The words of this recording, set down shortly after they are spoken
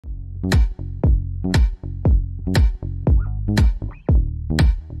Hello,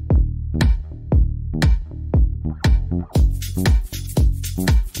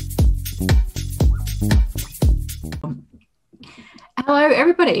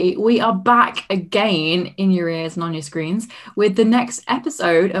 everybody. We are back again in your ears and on your screens with the next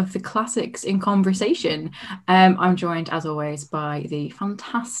episode of the Classics in Conversation. I'm joined, as always, by the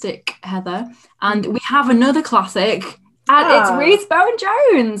fantastic Heather, and we have another classic, and it's Rhys Bowen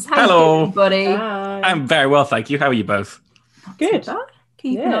Jones. How Hello, you doing, buddy? Hi. I'm very well, thank you. How are you both? Good.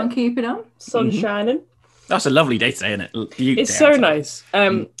 Keeping on. Sun shining. That's a lovely day today, isn't it? It's so nice.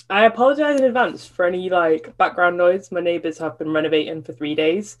 I apologise in advance for any background noise. My neighbours have been renovating for 3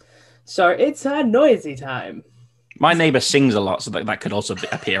 days, so it's a noisy time. My neighbour sings a lot, so that could also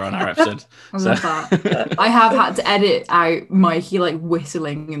appear on our episode. I love that. I have had to edit out Mikey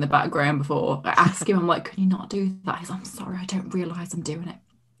whistling in the background before. I ask him, I'm like, can you not do that? He's like, I'm sorry, I don't realise I'm doing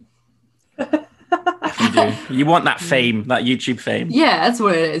it. You do. You want that fame, that YouTube fame. Yeah, that's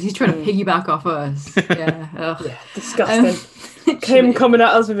what it is. He's trying to piggyback off us. Yeah. Yeah, disgusting. Him coming at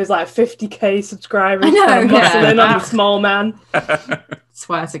us with his 50k subscribers. I know, muscling on the small man.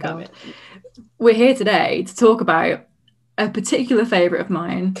 Swear to God. We're here today to talk about a particular favourite of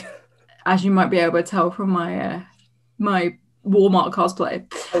mine, as you might be able to tell from my my Walmart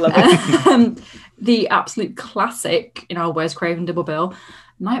cosplay. I love it. The absolute classic in our Wes Craven double bill,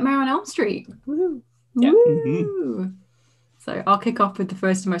 Nightmare on Elm Street. Woo. Yeah. Woo. So I'll kick off with the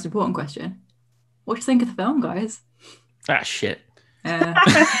first and most important question. What do you think of the film, guys? Ah, shit.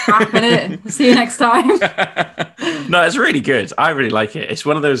 Wrapping it. See you next time. No, it's really good. I really like it. It's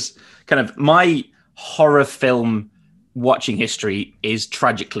one of those my horror film watching history is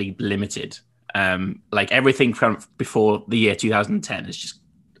tragically limited. Everything from before the year 2010 is just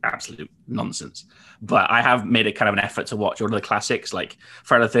absolute nonsense. But I have made an effort to watch all of the classics like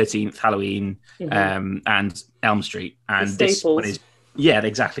Friday the 13th, Halloween, and Elm Street. And this one is,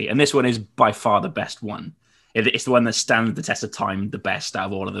 exactly. And this one is by far the best one. It's the one that stands the test of time the best out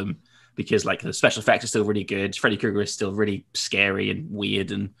of all of them, because the special effects are still really good. Freddy Krueger is still really scary and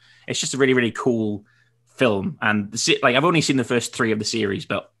weird, and it's just a really, really cool film. And I've only seen the first 3 of the series,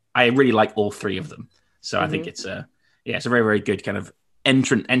 but I really like all 3 of them. So I think it's a very, very good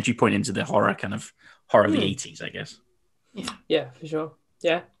entry point into the horror horror of the 80s, I guess. Yeah, for sure.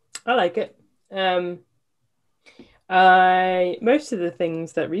 Yeah, I like it. Most of the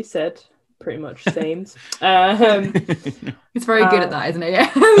things that Rhys said pretty much same. It's very good at that, isn't it?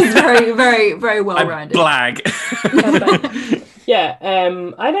 Yeah. It's very, very, very well rounded. Blag. Yeah,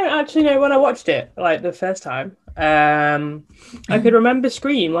 I don't actually know when I watched it, the first time. I could remember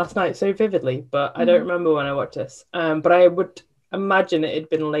Scream last night so vividly, but I don't remember when I watched this. But I would imagine it had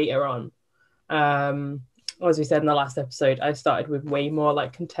been later on. As we said in the last episode, I started with way more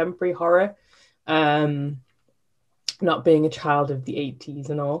contemporary horror. Not being a child of the 80s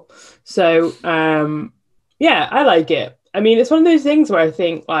and all. So, I like it. I mean, it's one of those things where I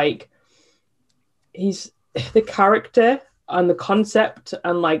think, he's the character and the concept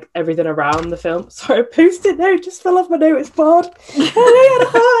and, everything around the film. Sorry, I posted note, just fell off my notice board. I had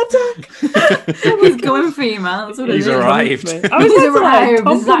a heart attack. I was going for you, man. That's what He's arrived. I was arrived.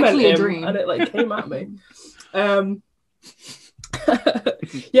 compliment Exactly a him, dream. and it came at me.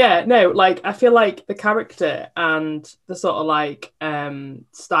 I feel like the character and the sort of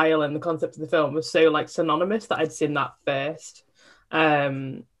style and the concept of the film was so synonymous that I'd seen that first,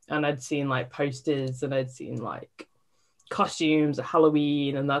 and I'd seen posters and I'd seen costumes at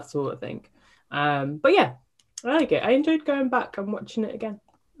Halloween and that sort of thing. But yeah, I like it. I enjoyed going back and watching it again.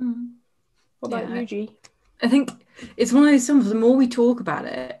 What about you, G? I think it's one of those films, the more we talk about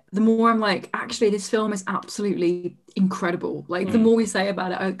it, the more I'm actually, this film is absolutely incredible. The more we say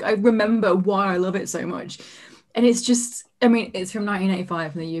about it, I remember why I love it so much. And it's just, it's from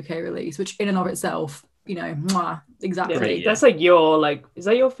 1985 from the UK release, which in and of itself, exactly. Yeah, that's your, is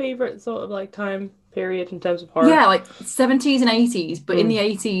that your favourite sort of time period in terms of horror? Yeah, 70s and 80s, but in the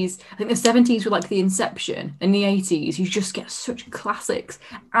 80s, I think the 70s were the Inception. In the 80s, you just get such classics,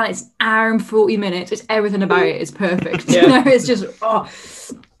 and it's an hour and 40 minutes. It's everything about it is perfect. It's just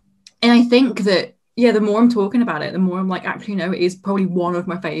and I think that the more I'm talking about it, the more I'm actually, it is probably one of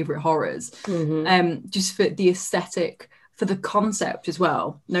my favourite horrors. Just for the aesthetic, for the concept as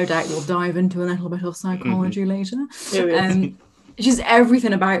well. No doubt we'll dive into a little bit of psychology later. Just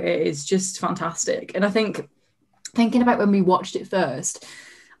everything about it is just fantastic. And I think, thinking about when we watched it first,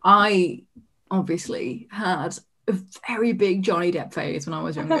 I obviously had a very big Johnny Depp phase when I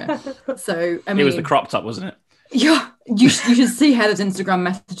was younger. So, it was the crop top, wasn't it? Yeah, you should see Heather's Instagram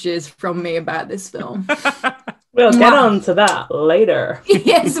messages from me about this film. We'll get on to that later.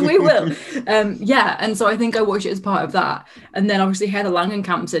 Yes, we will. Yeah, and so I think I watched it as part of that. And then obviously Heather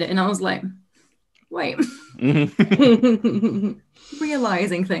Langenkamp's in it, and I was like, wait.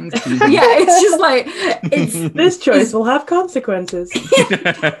 Realizing things. Yeah, it's just like, this choice will have consequences.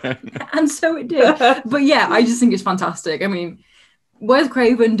 And so it did. But yeah, I just think it's fantastic. I mean, Wes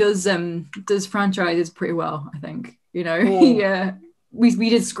Craven does franchises pretty well, I think. You know, we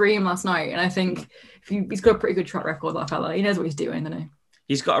did Scream last night, and I think he's got a pretty good track record, that fella. He knows what he's doing, doesn't he?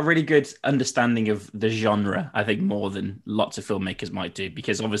 He's got a really good understanding of the genre, I think, more than lots of filmmakers might do,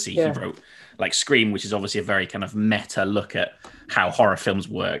 because obviously he wrote like Scream, which is obviously a very kind of meta look at how horror films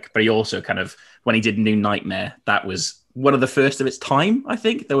work. But he also kind of, when he did New Nightmare, that was one of the first of its time, I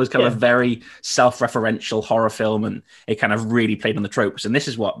think. There was kind of a very self-referential horror film, and it kind of really played on the tropes. And this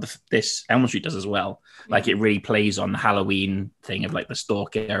is what this Elm Street does as well. Like, it really plays on the Halloween thing of like the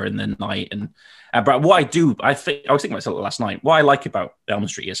stalker and the night. And but what I was thinking about this last night. What I like about Elm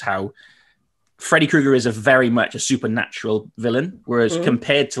Street is how Freddy Krueger is very much a supernatural villain, whereas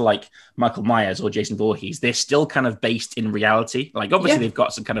compared to like Michael Myers or Jason Voorhees, they're still kind of based in reality. Like, obviously they've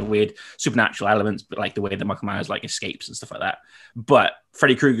got some kind of weird supernatural elements, but like the way that Michael Myers like escapes and stuff like that. But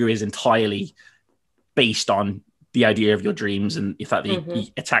Freddy Krueger is entirely based on the idea of your dreams and the fact that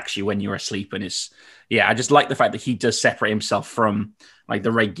he attacks you when you're asleep. And I just like the fact that he does separate himself from like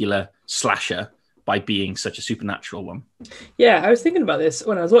the regular slasher by being such a supernatural one. Yeah, I was thinking about this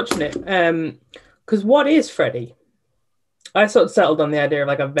when I was watching it. Because what is Freddy? I sort of settled on the idea of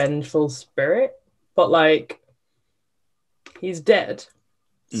like a vengeful spirit, but like he's dead.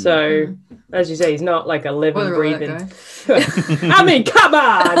 So, as you say, he's not like a living, breathing. I mean, come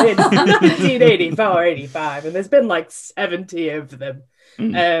on! It's 1984, 85, and there's been like 70 of them.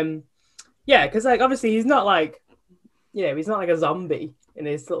 Because like obviously he's not like, he's not like a zombie in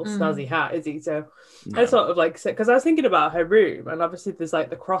his little snazzy hat, is he? So I sort of like, because I was thinking about her room, and obviously there's like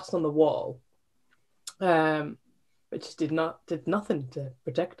the cross on the wall, which did nothing to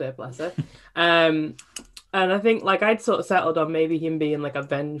protect her, bless her. And I think like I'd sort of settled on maybe him being like a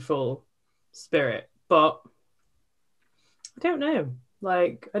vengeful spirit, but I don't know.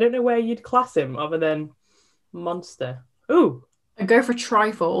 Like, I don't know where you'd class him other than monster. Ooh, I go for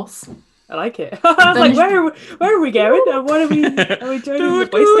Triforce. I like it. I was like, where are we going? What are we joining the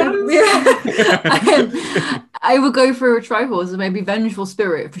Boy Scouts? I would go for a Triforce, maybe vengeful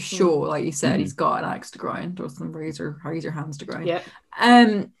spirit for sure. Like you said, he's got an axe to grind or some razor hands to grind. Yeah.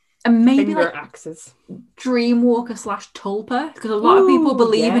 And maybe finger like axes. Dreamwalker / Tulpa, because a lot of people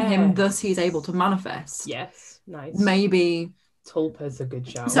believe in him, thus he's able to manifest. Yes, nice. Maybe Tulpa's a good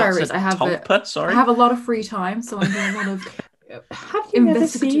shout. Sorry, Rhys, I have a lot of free time, so I'm doing a lot of. Have you never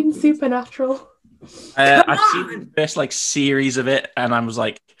seen Supernatural? I've seen the first like series of it, and I was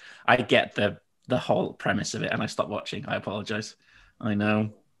like, I get the whole premise of it, and I stopped watching. I apologize. I know.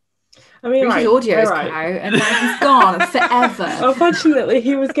 I mean, his audio's out, and then he's gone forever. Unfortunately,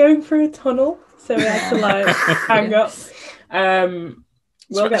 he was going through a tunnel, so we had to like hang up.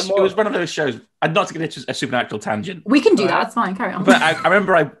 We'll get more. It was one of those shows. Not to get into a supernatural tangent. We can do that. It's fine. Carry on. But I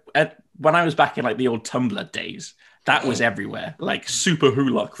remember when I was back in like the old Tumblr days, that was everywhere. Like Super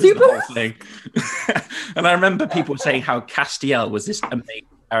Hulock was the whole thing. And I remember people saying how Castiel was this amazing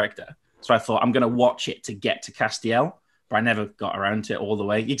character. So I thought, I'm going to watch it to get to Castiel. But I never got around to it all the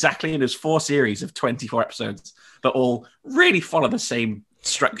way. Exactly. And there's 4 series of 24 episodes that all really follow the same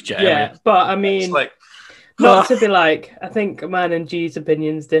structure. Yeah, but I mean, like, not to be like, I think mine and G's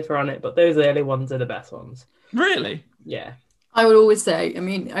opinions differ on it, but those early ones are the best ones. Really? Yeah. I would always say, I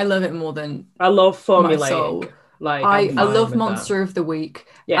mean, I love it more than I love formulaic. Like I love Monster of the Week.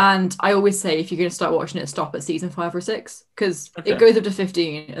 Yeah. And I always say, if you're going to start watching it, stop at season 5 or 6, because it goes up to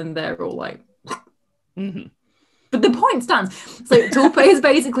 15 and they're all like... But the point stands. So Tulpa is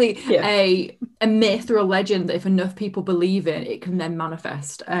basically a myth or a legend that if enough people believe in, it can then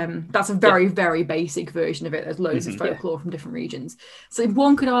manifest. That's a very, very basic version of it. There's loads of folklore from different regions. So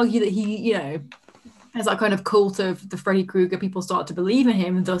one could argue that he, has that kind of cult of the Freddy Krueger, people start to believe in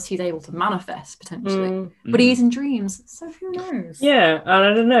him, and thus he's able to manifest, potentially. But he's in dreams, so who knows? Yeah, and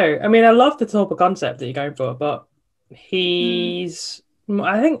I don't know. I mean, I love the Tulpa concept that you're going for, but he's...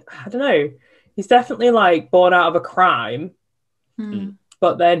 I don't know. He's definitely like born out of a crime,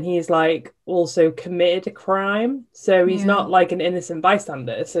 but then he's like also committed a crime. So he's not like an innocent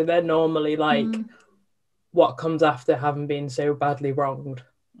bystander. So they're normally like what comes after having been so badly wronged.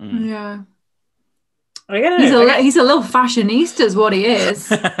 Yeah. He's a little fashionista is what he is.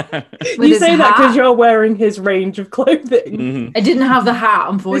 You say that because you're wearing his range of clothing. I didn't have the hat,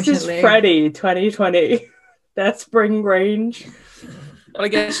 unfortunately. This is Freddy 2020. Their spring range. Well, I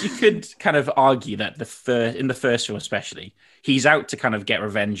guess you could kind of argue that in the first film especially, he's out to kind of get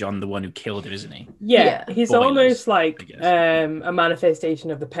revenge on the one who killed him, isn't he? Yeah, he's Spoilers, almost like I guess. a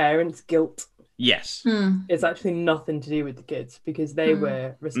manifestation of the parents' guilt. Yes. It's actually nothing to do with the kids because they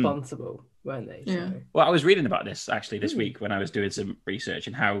were responsible, weren't they? Yeah. So. Well, I was reading about this actually this week when I was doing some research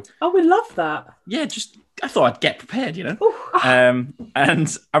and how. Oh, we love that. Yeah, I thought I'd get prepared, you know.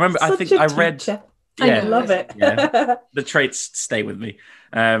 And I remember, I think I read. Teacher. Yeah, I love it. Yeah. The traits stay with me.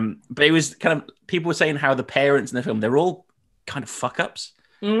 But it was kind of people were saying how the parents in the film they're all kind of fuck ups.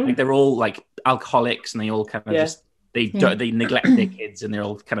 Like they're all like alcoholics, and they all kind of just they neglect their kids, and they're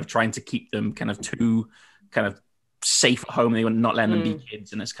all kind of trying to keep them kind of too kind of safe at home. They were not letting them be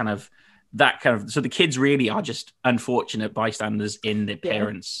kids, and it's kind of that kind of. So the kids really are just unfortunate bystanders in their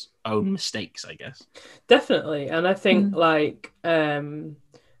parents' own mistakes, I guess. Definitely, and I think like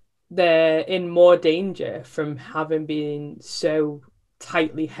they're in more danger from having been so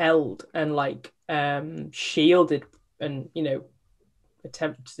tightly held and like shielded, and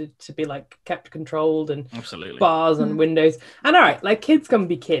attempted to be like kept controlled and Absolutely bars and windows. And all right, like kids gonna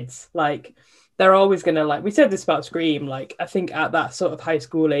be kids, like they're always gonna, like we said this about Scream, like I think at that sort of high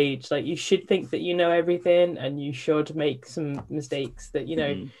school age, like you should think that you know everything and you should make some mistakes that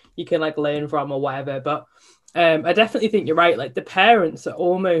you can like learn from or whatever. But I definitely think you're right, like the parents are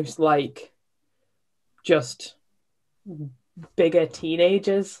almost like just bigger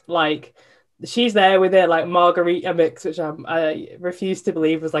teenagers. Like she's there with her like margarita mix, which I refuse to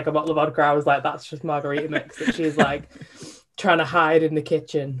believe was like a bottle of vodka. I was like, that's just margarita mix that she's like trying to hide in the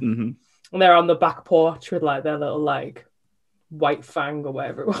kitchen. And they're on the back porch with like their little like white fang or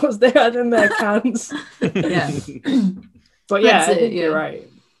whatever it was they had in their cans. But yeah, I think you're right.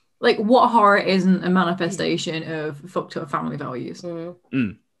 Like what horror isn't a manifestation of fucked up family values? Do you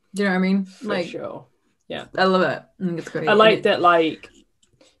know what I mean? For sure. Yeah, I love it. I think it's great. I like that, like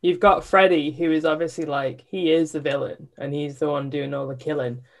you've got Freddy, who is obviously like he is the villain and he's the one doing all the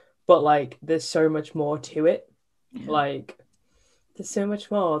killing, but like there's so much more to it. Like there's so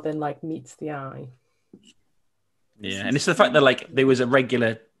much more than like meets the eye. Yeah, and it's the fact that like there was a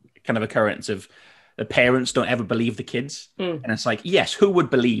regular kind of occurrence of the parents don't ever believe the kids, and it's like, yes, who would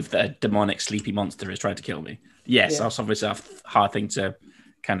believe that a demonic sleepy monster is trying to kill me? Yes, that's obviously a hard thing to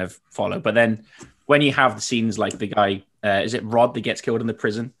kind of follow. But then when you have the scenes like the guy, is it Rod that gets killed in the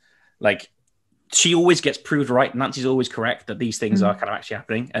prison? Like she always gets proved right. Nancy's always correct that these things are kind of actually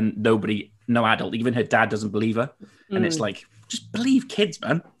happening, and no adult, even her dad, doesn't believe her. And it's like, just believe kids,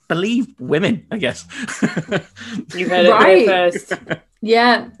 man. Believe women, I guess. You heard it here first.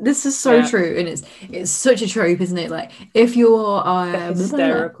 Yeah, this is so true, and it's such a trope, isn't it? Like if you're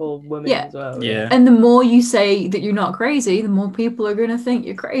hysterical woman as well. Yeah. And the more you say that you're not crazy, the more people are going to think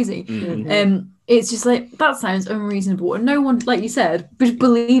you're crazy. It's just like that sounds unreasonable, and no one, like you said, just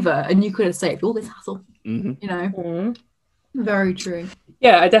believe her, and you could have saved all this hassle. Very true.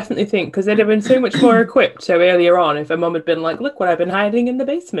 Yeah, I definitely think because they'd have been so much more equipped. So earlier on, if a mum had been like, "Look what I've been hiding in the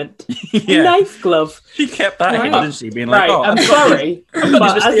basement, a knife glove," she kept that in, didn't she? Being like, "Oh, I'm sorry, I've got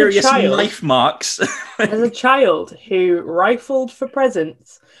but these mysterious knife marks." As a child who rifled for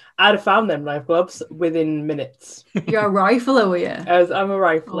presents, I'd have found them knife gloves within minutes. You're a rifler, were you? I'm a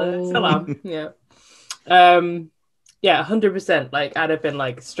rifler. Still am. Yeah. 100%. Like I'd have been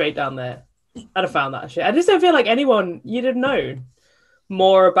like straight down there. I'd have found that shit. I just don't feel like you'd have known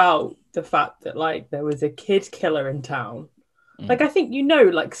more about the fact that like there was a kid killer in town. Like I think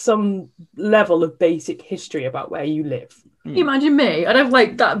like some level of basic history about where you live. Can you imagine me? I'd have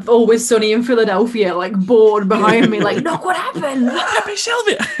like that Always Sunny in Philadelphia like board behind me like, look what happened. Let me shelve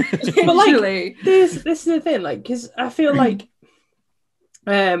it. But like this is the thing, like because I feel like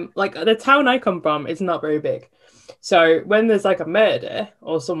the town I come from is not very big. So when there's like a murder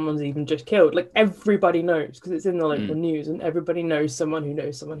or someone's even just killed, like everybody knows because it's in the local news, and everybody knows someone who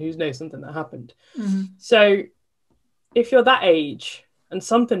knows someone who knows something that happened. So if you're that age and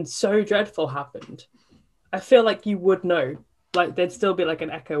something so dreadful happened, I feel like you would know. Like there'd still be like an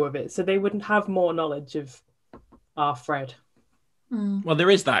echo of it, so they wouldn't have more knowledge of our Fred. Well, there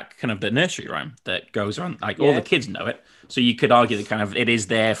is that kind of the nursery rhyme that goes on. Like all the kids know it, so you could argue that kind of it is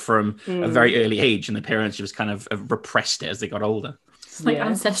there from a very early age, and the parents just kind of repressed it as they got older. It's like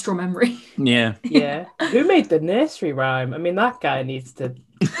ancestral memory. Yeah. Who made the nursery rhyme? I mean, that guy needs to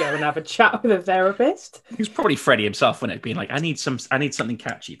go and have a chat with a therapist. He was probably Freddie himself, wouldn't it? Being like, I need something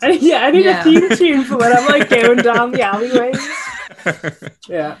catchy. I need a theme tune for when I'm like going down the alleyways.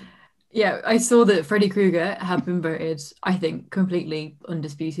 Yeah, I saw that Freddy Krueger had been voted, I think, completely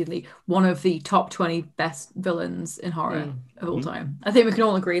undisputedly, one of the top 20 best villains in horror of all time. I think we can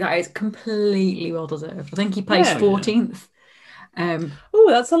all agree that is completely well deserved. I think he placed 14th. Oh,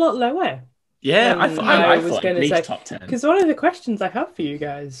 that's a lot lower. Yeah, I was thought going at to say least top 10. because one of the questions I have for you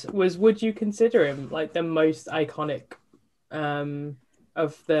guys was, would you consider him like the most iconic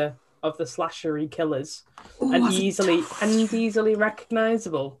of the slashery killers, and easily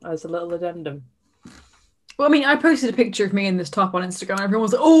recognizable as a little addendum? Well, I mean, I posted a picture of me in this top on Instagram. Everyone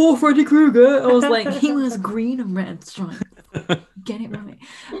was like, "Oh, Freddy Krueger." I was like, he was green and red stripes. Get it right.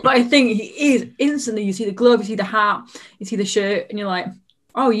 But I think he is instantly. You see the glove, you see the hat, you see the shirt, and you're like,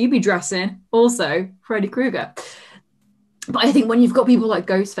 "Oh, you be dressing also Freddy Krueger." But I think when you've got people like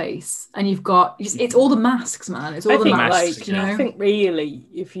Ghostface and you've got it's all the masks, man. It's all the masks. I think really,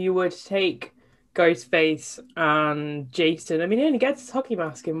 if you were to take Ghostface and Jason, I mean, he only gets his hockey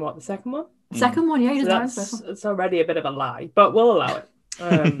mask in what, the second one? Second one, yeah, he doesn't have so it's already a bit of a lie, but we'll allow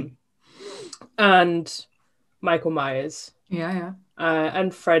it. And Michael Myers,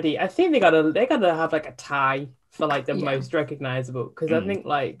 and Freddy. I think they gotta have like a tie for like the most recognizable, because I think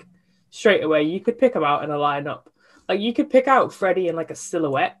like straight away you could pick them out in a lineup. Like you could pick out Freddy in like a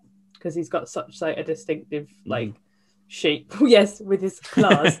silhouette because he's got such like a distinctive like shape. Yes, with his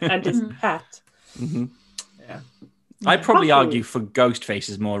claws and his hat. Mm-hmm. Yeah. I'd probably argue for Ghostface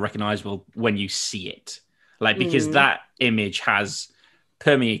is more recognizable when you see it, like because that image has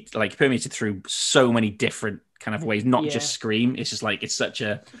permeated through so many different kind of ways, not just Scream. It's just like it's such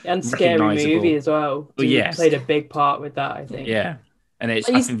a scary movie as well. Yes, played a big part with that, I think. Yeah, and it's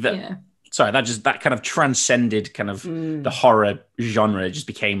I think that that kind of transcended kind of the horror genre. Just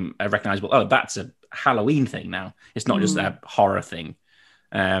became a recognizable. Oh, that's a Halloween thing now. It's not just a horror thing.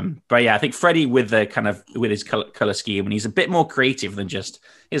 But yeah, I think Freddy with his color scheme, and he's a bit more creative than just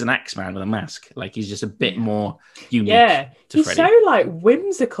here's an Axeman with a mask. Like he's just a bit more unique. Yeah, he's Freddy. So like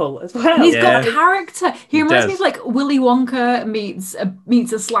whimsical as well. And he's got a character. He reminds me of like Willy Wonka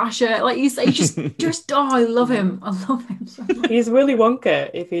meets a slasher. Like he's just I love him. I love him so much. He's Willy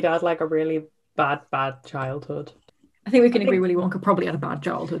Wonka if he'd had like a really bad childhood. I think we can agree Willy Wonka probably had a bad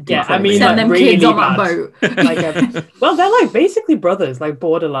childhood. Yeah, I mean, send like, them really kids on bad. That boat. Well, they're like basically brothers, like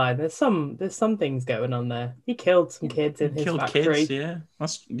borderline. There's some things going on there. He killed some kids in his factory. Kids, yeah.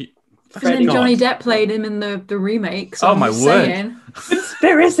 And then Johnny Depp played him in the remake. So oh my word!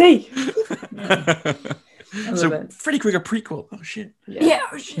 Conspiracy. So Freddy Krueger prequel. Oh shit! Yeah,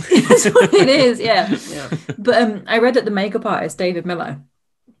 oh, shit. That's what it is. Yeah. But I read that the makeup artist David Miller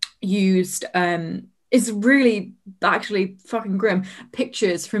used it's really actually fucking grim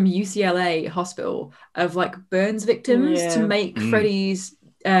pictures from UCLA hospital of like burns victims to make Freddy's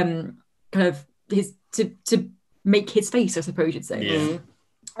kind of his to make his face, I suppose you'd say.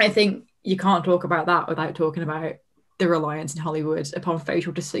 I think you can't talk about that without talking about the reliance in Hollywood upon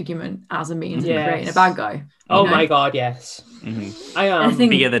facial disfigurement as a means of creating a bad guy. Oh my god, yes. I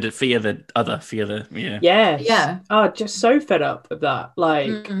think fear the other. Yeah. Oh, just so fed up with that.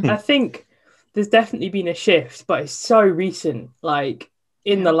 Like I think there's definitely been a shift, but it's so recent, like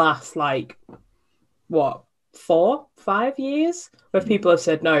in the last, like, what, 4-5 years, where people have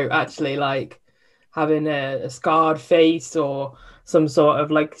said, no, actually, like, having a scarred face or some sort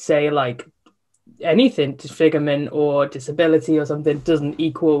of, like, say, like, anything, disfigurement or disability or something doesn't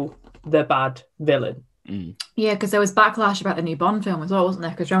equal the bad villain. Yeah, because there was backlash about the new Bond film as well, wasn't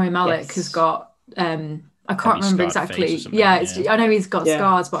there? Because Rami Malek has got... I can't remember exactly. Yeah, I know he's got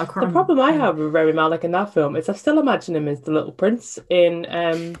scars, but I can't remember. The problem I have with Rami Malek in that film is I still imagine him as the little prince in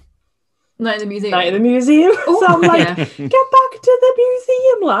Night in the Museum. Ooh, so I'm like, get back to the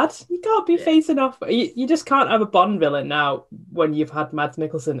museum, lad. You can't be facing off. You just can't have a Bond villain now when you've had Mads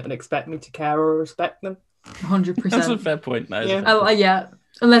Mikkelsen and expect me to care or respect them. 100%. That's a fair point. Yeah,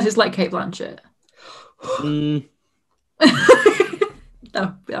 unless it's like Kate Blanchett.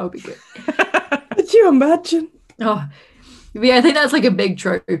 that would be good. Could you imagine? Oh, yeah, I think that's like a big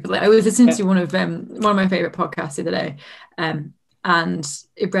trope. Like, I was listening to one of my favorite podcasts the other day, and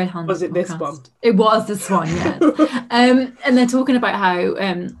it Red Handed. Was it this one? It was this one, yeah. And they're talking about how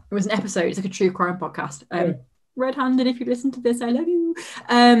it was an episode. It's like a true crime podcast. Red Handed, if you listen to this, I love you.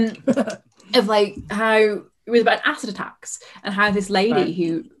 Of like how it was about acid attacks and how this lady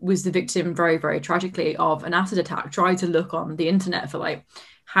who was the victim very, very tragically of an acid attack tried to look on the internet for like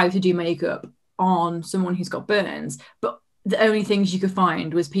how to do makeup on someone who's got burns, but the only things you could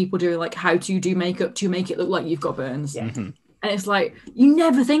find was people doing like how to do makeup to make it look like you've got burns. And it's like you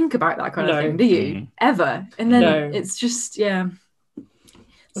never think about that kind of thing, do you? Ever? And then it's just it's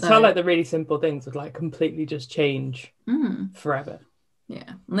how like the really simple things would like completely just change forever.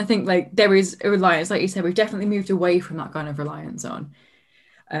 Yeah, and I think like there is a reliance, like you said, we've definitely moved away from that kind of reliance on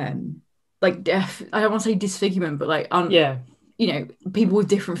like I don't want to say disfigurement, but like on you know, people with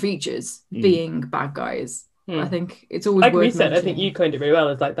different features being bad guys. I think it's always like worth we said. I think mentioning. you coined it really well.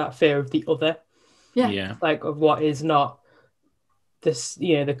 Is like that fear of the other. Yeah. Like of what is not this,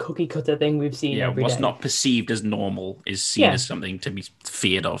 the cookie cutter thing we've seen every what's day. not perceived as normal is seen as something to be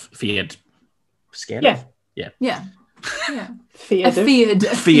scared of. Yeah. Feared. Feared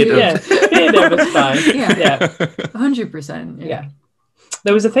of is fine. Yeah. 100%. Yeah.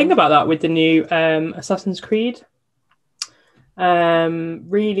 There was a thing about that with the new Assassin's Creed.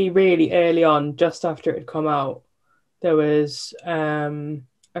 Really, really early on, just after it had come out, there was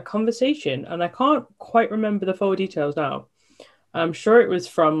a conversation, and I can't quite remember the full details now. I'm sure it was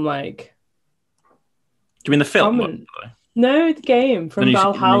from like. Do you mean the film? No, the game from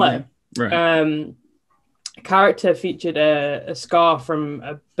Valhalla. Right. A character featured a scar from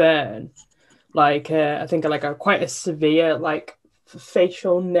a burn, like I think like quite a severe like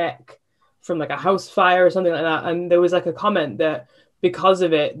facial neck from like a house fire or something like that. And there was like a comment that because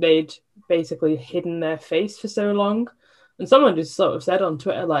of it, they'd basically hidden their face for so long. And someone just sort of said on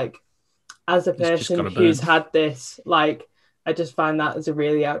Twitter, like, as a person who's had this, like, I just find that as a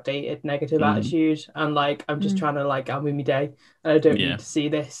really outdated negative attitude. And like, I'm just trying to like get on with my day and I don't need to see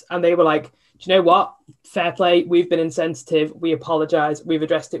this. And they were like, do you know what? Fair play. We've been insensitive. We apologize. We've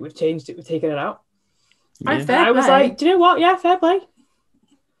addressed it. We've changed it. We've taken it out. Yeah. I was like, do you know what? Yeah, fair play.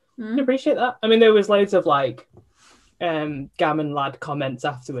 I appreciate that. I mean, there was loads of like gammon lad comments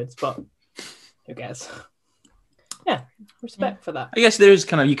afterwards, but who cares? Yeah, respect for that. I guess there is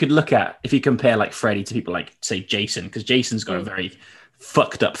kind of, you could look at, if you compare like Freddy to people like, say, Jason, because Jason's got a very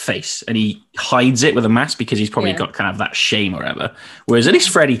fucked up face and he hides it with a mask because he's probably got kind of that shame or whatever. Whereas at least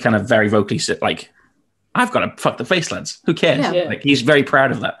Freddy kind of very vocally said, like, I've got a fucked up face, lads. Who cares? Yeah. Like, he's very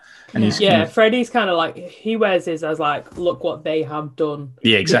proud of that. And he's kind of, Freddy's kind of like, he wears his as like, look what they have done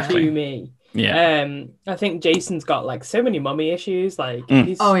exactly. to me. Yeah. I think Jason's got like so many mummy issues. Like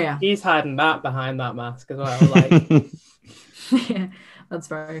he's hiding that behind that mask as well. Like yeah, that's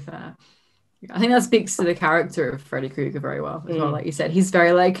very fair. I think that speaks to the character of Freddy Krueger very well as well. Like you said, he's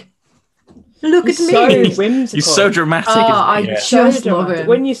very like, look at me. So whimsical. He's so dramatic. I just love it.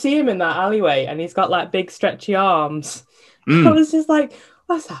 When you see him in that alleyway and he's got like big stretchy arms, I was just like,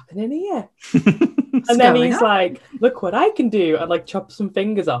 what's happening here? And then he's like, look what I can do, and like chop some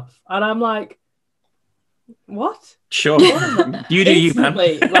fingers off. And I'm like, what? Sure. You do you, man.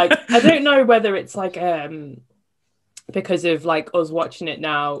 Like, I don't know whether it's like because of like us watching it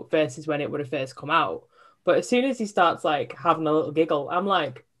now versus when it would have first come out. But as soon as he starts like having a little giggle, I'm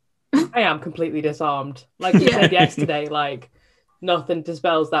like, I am completely disarmed. Like you said yesterday, like nothing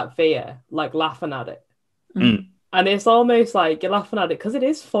dispels that fear, like laughing at it. And it's almost like you're laughing at it because it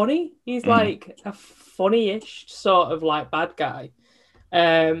is funny. He's like a funny-ish sort of like bad guy.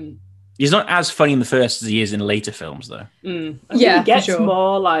 He's not as funny in the first as he is in later films, though. He gets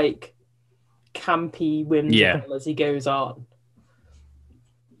more like campy, whimsical as he goes on.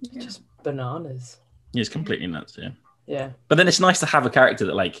 Just bananas. He's completely nuts, Yeah. But then it's nice to have a character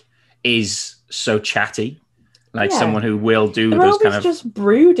that like is so chatty, like someone who will do those kind of just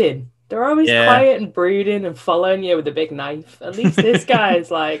brooding. They're always quiet and brooding and following you with a big knife. At least this guy is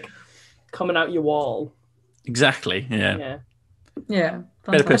like coming out your wall. Exactly. Yeah. Yeah.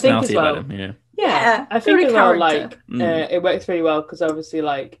 Bit of personality about him. Yeah. I think as well, like it works really well because obviously,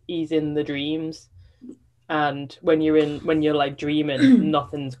 like he's in the dreams, and when you're like dreaming,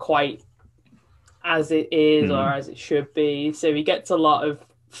 nothing's quite as it is or as it should be. So he gets a lot of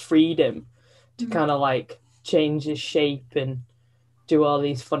freedom to kind of like change his shape and do all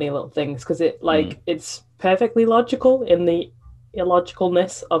these funny little things because it like it's perfectly logical in the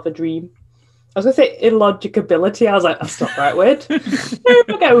illogicalness of a dream. I was gonna say illogicability. I was like, that's not the right word.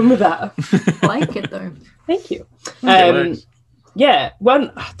 We're going with that. I like it though. Thank you. We'll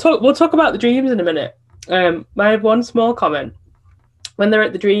talk about the dreams in a minute. I have one small comment. When they're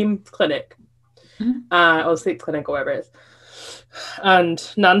at the dream clinic, or sleep clinic, or whatever it is, and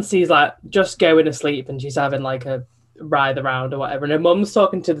Nancy's like just going to sleep, and she's having like a writhe around or whatever, and her mum's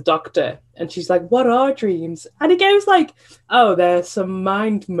talking to the doctor and she's like, what are dreams? And he goes like, oh, there's some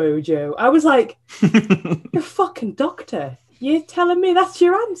mind mojo. I was like, you're fucking doctor, you're telling me that's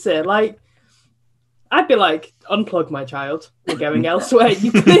your answer? Like, I'd be like, unplug my child, we're going elsewhere.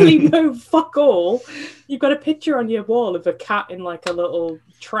 You clearly know fuck all. You've got a picture on your wall of a cat in like a little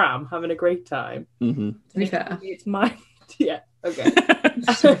tram having a great time. To be fair, it's mind. Yeah, okay.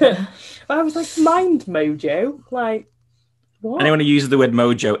 I was like, mind mojo, like what? Anyone who uses the word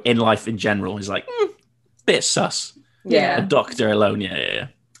mojo in life in general is like, bit sus. Yeah. A doctor alone, yeah.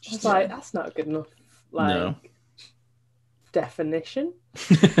 Just like, that's not good enough, like, definition.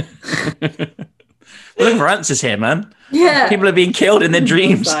 But Look for answers here, man. Yeah. People are being killed in their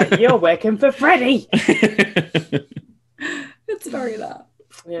dreams. Like, you're working for Freddy. It's very that.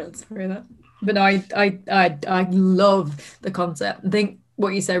 Yeah, it's very that. But no, I love the concept. I think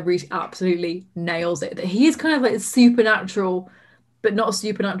what you said, Rhys, absolutely nails it. That he is kind of like supernatural, but not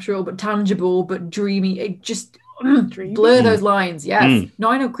supernatural, but tangible, but dreamy. It just blur those lines. Yes,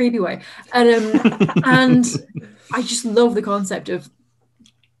 not in a creepy way. And I just love the concept of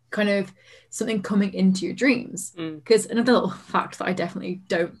kind of something coming into your dreams. Because another little fact that I definitely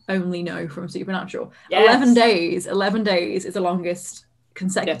don't only know from Supernatural, 11 days is the longest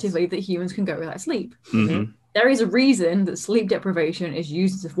consecutively that humans can go without sleep. There is a reason that sleep deprivation is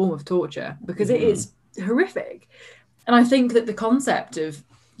used as a form of torture, because it is horrific. And I think that the concept of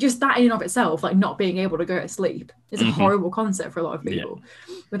just that in and of itself, like not being able to go to sleep, is a horrible concept for a lot of people.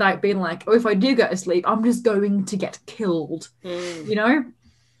 Without being like, oh, if I do go to sleep, I'm just going to get killed, you know?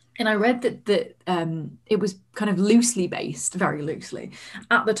 And I read that it was kind of loosely based, very loosely.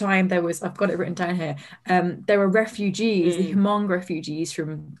 At the time, there was, I've got it written down here, there were refugees, the Hmong refugees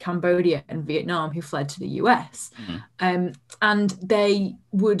from Cambodia and Vietnam who fled to the US. And they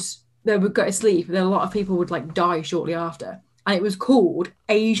would go to sleep. Then a lot of people would like die shortly after. And it was called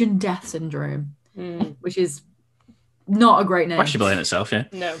Asian Death Syndrome, which is not a great name. Questionable in itself, yeah.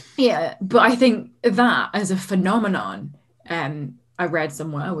 No. Yeah, but I think that as a phenomenon, I read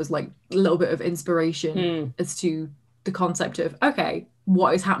somewhere was like a little bit of inspiration as to the concept of, okay,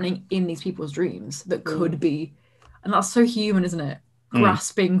 what is happening in these people's dreams that could be, and that's so human, isn't it?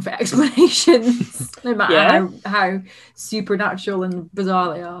 Grasping for explanations, no matter how supernatural and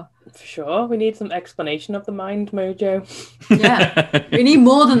bizarre they are. For sure, we need some explanation of the mind, Mojo. Yeah, we need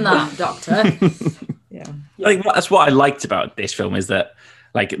more than that, Doctor. I think that's what I liked about this film, is that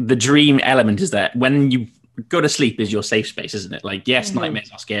like the dream element is that when you go to sleep is your safe space, isn't it? Like, yes,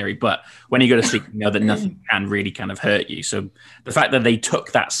 nightmares are scary, but when you go to sleep, you know that nothing can really kind of hurt you. So the fact that they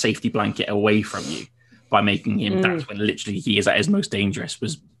took that safety blanket away from you by making him, that's when literally he is at his most dangerous,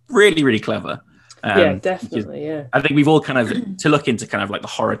 was really, really clever. Yeah, definitely, yeah. I think we've all kind of, to look into kind of like the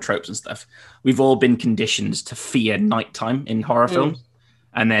horror tropes and stuff, we've all been conditioned to fear nighttime in horror films.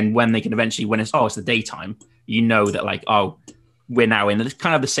 And then when they can eventually, when it's the daytime, you know that like, oh, we're now in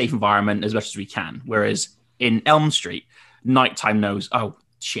kind of the safe environment as much as we can. Whereas in Elm Street, nighttime knows, oh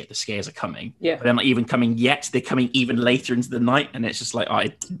shit, the scares are coming. Yeah. But they're not even coming yet. They're coming even later into the night. And it's just like, oh,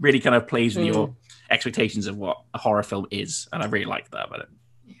 it really kind of plays with your expectations of what a horror film is. And I really like that about it.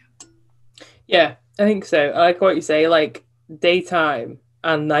 Yeah, I think so. I like what you say, like daytime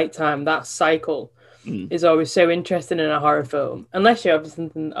and nighttime, that cycle is always so interesting in a horror film. Unless you have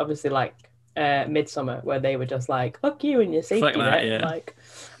something obviously like Midsummer, where they were just like, fuck you and your safety net. Like,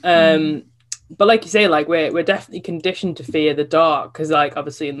 but like you say, like we're definitely conditioned to fear the dark, because like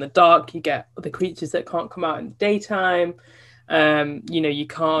obviously in the dark you get the creatures that can't come out in the daytime. You know, you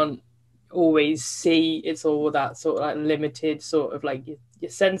can't always see. It's all that sort of like limited sort of like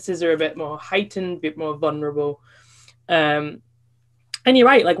your senses are a bit more heightened, a bit more vulnerable. And you're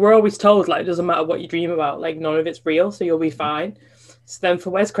right, like we're always told like it doesn't matter what you dream about, like none of it's real, so you'll be fine. So then for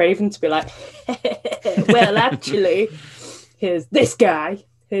Wes Craven to be like, well, actually, here's this guy,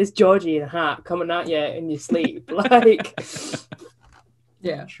 here's Georgie in a hat coming at you in your sleep. Like,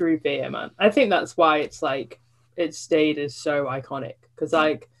 yeah, true fear, man. I think that's why it's like, it stayed as so iconic. Because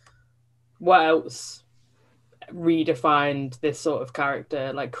like, what else redefined this sort of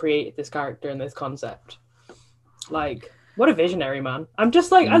character, like created this character and this concept? Like, what a visionary, man. I'm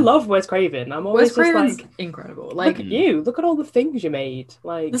just like, I love Wes Craven. I'm always just like, incredible. Like, look at you. Look at all the things you made.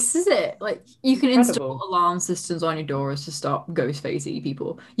 Like, this is it. Like, you can install alarm systems on your doors to stop ghost-facey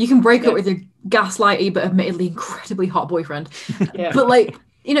people. You can break up with your gaslighty but admittedly incredibly hot boyfriend. But like,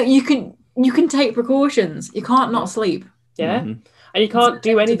 you know, you can take precautions. You can't not sleep. Yeah. And you can't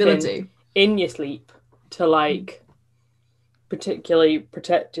do anything in your sleep to like particularly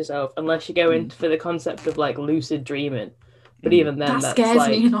protect yourself unless you go into for the concept of like lucid dreaming. But even then, that scares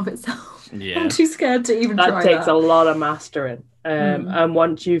like, me in and of itself. I'm too scared to even try that. Takes a lot of mastering. And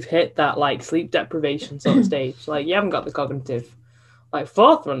once you've hit that like sleep deprivation sort of stage, like you haven't got the cognitive like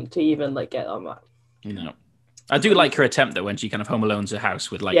forefront to even like get on that. You know, I do like her attempt though when she kind of home alones her house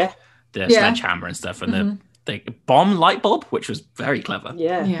with like the sledgehammer and stuff and the bomb light bulb, which was very clever.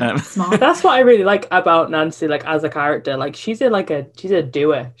 Smart. That's what I really like about Nancy, like as a character. Like she's a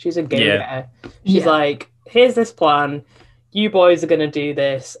doer. She's a go-getter. She's like, here's this plan. You boys are going to do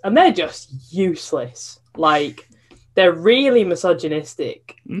this. And they're just useless. Like, they're really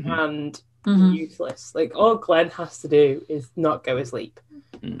misogynistic and useless. Like, all Glenn has to do is not go to sleep.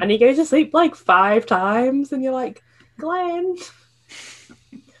 And he goes to sleep like 5 times. And you're like, Glenn.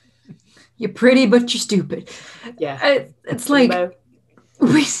 You're pretty, but you're stupid. Yeah. It's like, Himbo.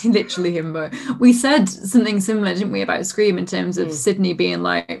 we literally himbo. We said something similar, didn't we, about Scream in terms of Sydney being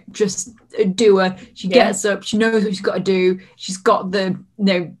like just a doer. She gets up, she knows what she's got to do. She's got the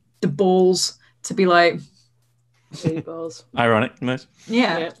the balls to be like balls. Ironic, nice.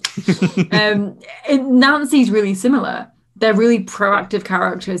 Yeah. Nancy's really similar. They're really proactive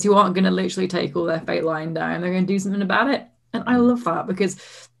characters who aren't going to literally take all their fate lying down. They're going to do something about it, and I love that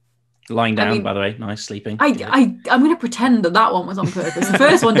because. Lying down, by the way, nice sleeping. I'm going to pretend that one was on purpose. The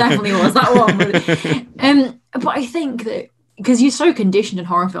first one definitely was. That one really. But I think that because you're so conditioned in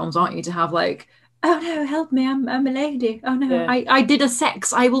horror films, aren't you, to have like, oh no, help me, I'm a lady. Oh no, I did a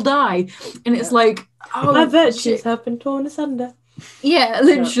sex, I will die. And it's like, oh, my virtues have been torn asunder. Yeah,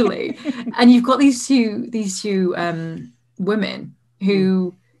 literally. And you've got these two women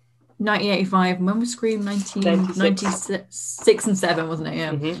who 1985, when was Scream? 1996 and 7, wasn't it?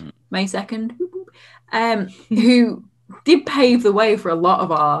 Yeah. May 2nd. Who did pave the way for a lot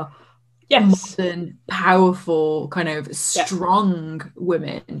of our modern, powerful, kind of strong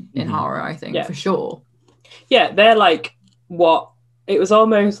women in horror, I think, for sure. Yeah, they're like what it was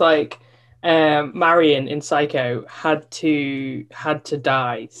almost like Marion in Psycho had to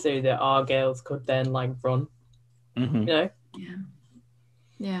die so that our girls could then like run. You know?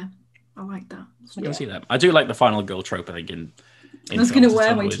 Yeah. I like that. I can see that. I do like the final girl trope, I think, in I was going to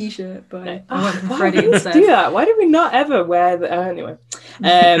wear my t-shirt, but I went for why Freddie did we instead. do that? Why did we not ever wear that? Anyway,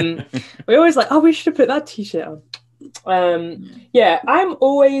 we always like, we should have put that t-shirt on. I'm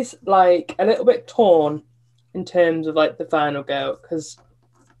always like a little bit torn in terms of like the final girl, because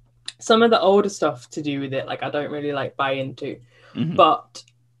some of the older stuff to do with it, like I don't really like buy into, and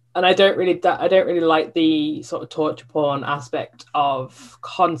I don't really like the sort of torture porn aspect of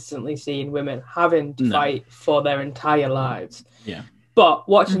constantly seeing women having to fight for their entire lives. Yeah. But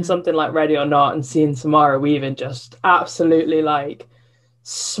watching something like Ready or Not and seeing Samara Weaving just absolutely like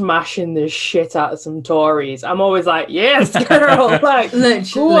smashing the shit out of some Tories, I'm always like, yes, girl, like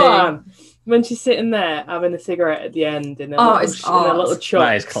go on. When she's sitting there having a cigarette at the end in a little chunk,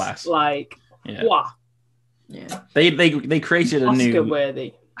 that is class. Like, wow. Yeah. They created a new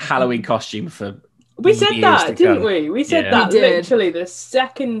Oscar-worthy Halloween costume for. We said that, didn't we? We said that we literally the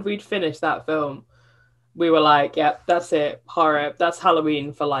second we'd finished that film. We were like, yep, that's it. Horror. That's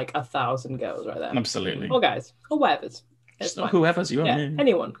Halloween for like 1,000 girls right there. Absolutely. Or guys. Or whoever's. Whoever's you want. Yeah,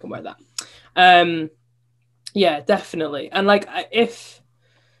 anyone can wear that. Yeah, definitely. And like, if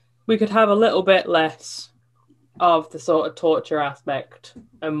we could have a little bit less of the sort of torture aspect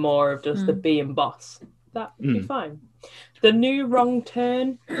and more of just the being boss, that would be fine. The new Wrong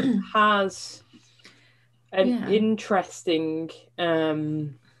Turn has an interesting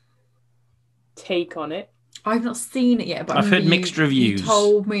take on it. I've not seen it yet, but I've heard mixed reviews. You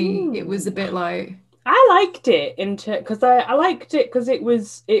told me it was a bit like. I liked it because I liked it because it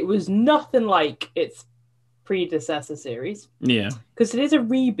was nothing like its predecessor series. Yeah, because it is a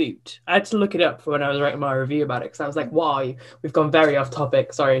reboot. I had to look it up for when I was writing my review about it because I was like, "Wow, we've gone very off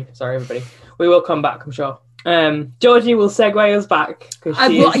topic." Sorry, everybody. We will come back, I'm sure. Georgie will segue us back.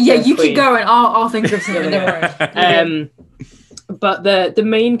 You keep going. I'll think of something. But the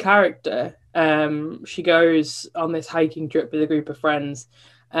main character, she goes on this hiking trip with a group of friends.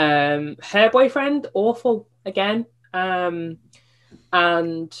 Her boyfriend, awful again. And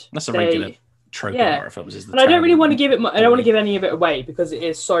that's a regular trope in horror films. And I don't really want to give it. I don't want to give any of it away because it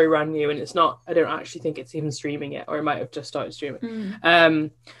is so brand new and it's not. I don't actually think it's even streaming yet, or it might have just started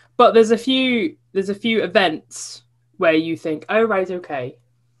streaming. But there's a few events where you think, oh right, okay.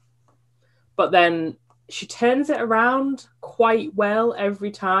 But then she turns it around quite well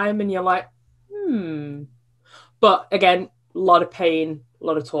every time, and you're like, But again, a lot of pain, a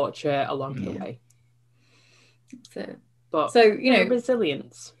lot of torture along the way. So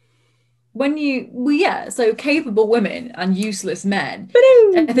resilience. So capable women and useless men,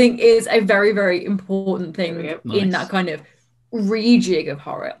 I think is a very, very important thing in that kind of rejig of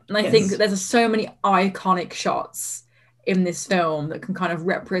horror. And I think that there's so many iconic shots in this film that can kind of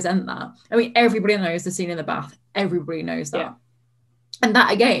represent that. I mean, everybody knows the scene in the bath. Everybody knows that. Yeah. And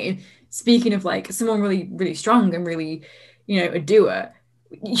that, again, speaking of like someone really, really strong and really, a doer,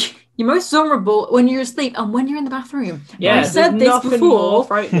 you're most vulnerable when you're asleep and when you're in the bathroom. Yeah, I've said this before. More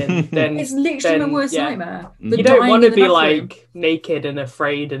frightening than it's literally my worst nightmare. You don't want to be like naked and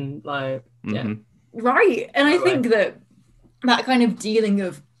afraid and like right. And I think that kind of dealing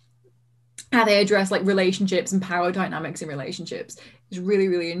of how they address like relationships and power dynamics in relationships is really,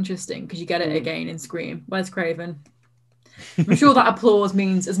 really interesting because you get it again in Scream. Wes Craven. I'm sure that applause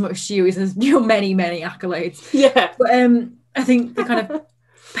means as much to you as your many, many accolades. Yeah. But I think the kind of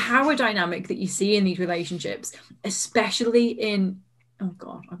power power dynamic that you see in these relationships, especially in, oh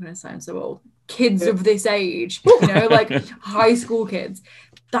God, I'm going to sound so old, kids of this age, you know, like high school kids.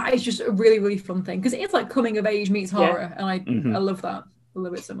 That is just a really, really fun thing because it's like coming of age meets horror, and I love that. I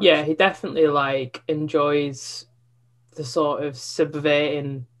love it so much. Yeah, he definitely like enjoys the sort of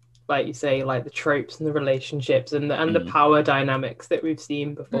subverting, like you say, like the tropes and the relationships and the power dynamics that we've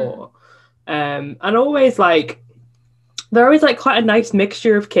seen before. And always like they're always like quite a nice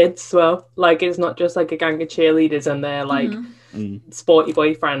mixture of kids as well. Like it's not just like a gang of cheerleaders and they're like sporty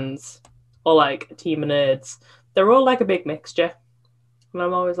boyfriends or like a team of nerds. They're all like a big mixture. And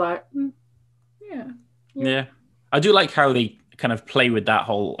I'm always like, yeah. I do like how they kind of play with that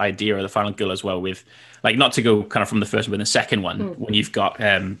whole idea of the final girl as well, with like, not to go kind of from the first one, but the second one, when you've got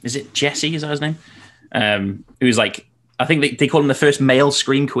is it Jesse, is that his name? Who's like, I think they call him the first male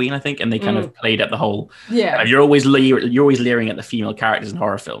scream queen, I think, and they kind of played at the whole you're always leering at the female characters in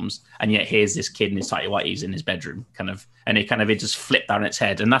horror films, and yet here's this kid in his tighty whities in his bedroom kind of, and it just flipped on its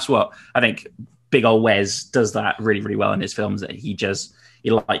head. And that's what I think big old Wes does that really, really well in his films, that he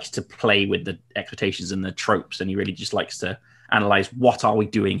likes to play with the expectations and the tropes, and he really just likes to analyze, what are we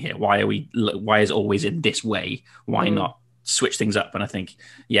doing here? Why is it always in this way? Why not switch things up? And I think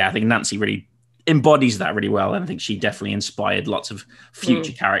Nancy really embodies that really well, and I think she definitely inspired lots of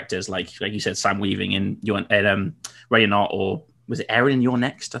future characters, like you said, Sam Weaving in Ready or Not, or was it Erin in You're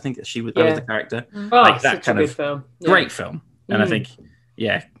Next? I think that was the character. Like that kind of film. Great film. And I think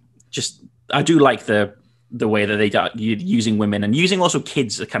I do like the way that they are using women and using also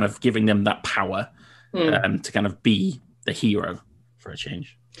kids, kind of giving them that power to kind of be the hero for a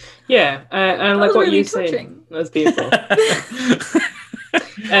change. Yeah, and like what you're saying, that's beautiful.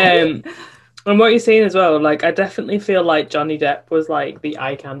 And what you're saying as well, like I definitely feel like Johnny Depp was like the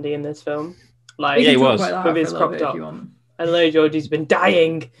eye candy in this film. Like he was with his crop top. I know Georgie's been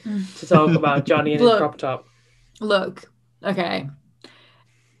dying to talk about Johnny and his crop top. Look, okay.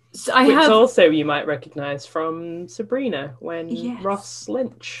 So Which also you might recognise from Sabrina when Ross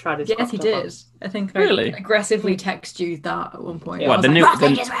Lynch had his crop top. Yes, he did. I think I aggressively text you that at one point. Yeah. What, the new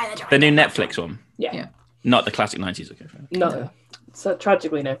Netflix one? Yeah. Not the classic 90s, okay. No. So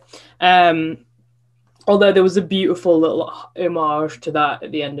tragically no. Although there was a beautiful little homage to that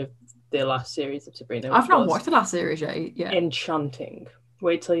at the end of the last series of Sabrina. I've not watched the last series yet. Enchanting.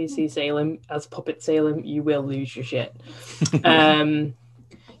 Wait till you see Salem as Puppet Salem, you will lose your shit.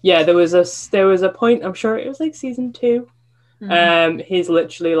 Yeah, there was a point, I'm sure it was like season 2. He's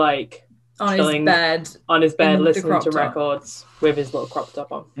literally like on his bed listening to records with his little crop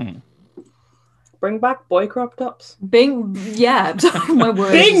top on. Bring back boy crop tops. Bing, yeah. My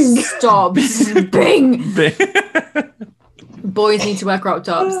word. Bing! Stop. Bing! Boys need to wear crop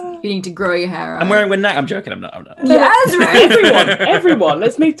tops. You need to grow your hair out. I'm wearing one now. I'm joking. I'm not. Yes, right. Everyone.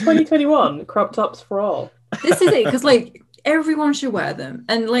 Let's make 2021 crop tops for all. This is it, because like everyone should wear them,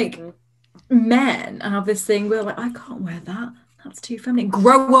 and like men have this thing where like, I can't wear that. That's too feminine.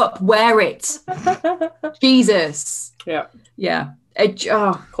 Grow up, wear it. Jesus. Yeah.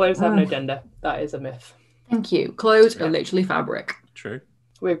 Clothes have no gender. That is a myth. Thank you. Clothes are literally fabric. True.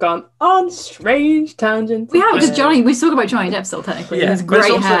 We've gone on strange tangents. We have, because Johnny, we talk about Johnny Depp still technically. Yeah. His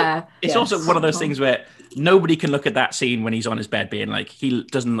grey hair. It's also one of those things where nobody can look at that scene when he's on his bed being like, he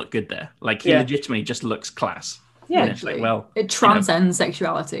doesn't look good there. Like, he legitimately just looks class. Yeah. It's like, well, it transcends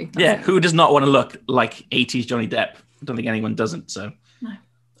sexuality. That's who does not want to look like 80s Johnny Depp? I don't think anyone doesn't, so. No.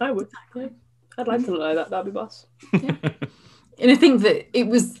 I would. Yeah. I'd like to look like that. That'd be boss. Yeah. And I think that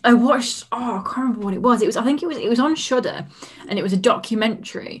I watched, I can't remember what it was. I think it was on Shudder, and it was a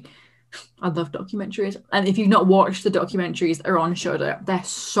documentary. I love documentaries. And if you've not watched the documentaries that are on Shudder, they're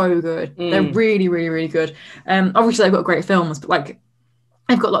so good. They're really, really, really good. Obviously they've got great films, but like,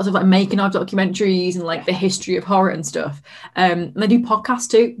 I've got lots of like making of documentaries and like the history of horror and stuff. And they do podcasts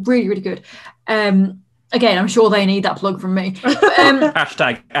too. Really, really good. Again, I'm sure they need that plug from me.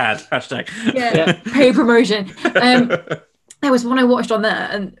 Hashtag ad. Hashtag. Yeah. Paid promotion. There was one I watched on there,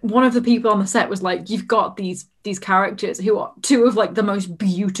 and one of the people on the set was like, you've got these characters who are two of like the most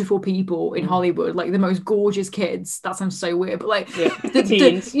beautiful people in Hollywood, like the most gorgeous kids. That sounds so weird, but like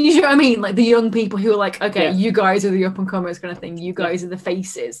the you know what I mean? Like the young people who are like, okay, you guys are the up and comers kind of thing. You guys are the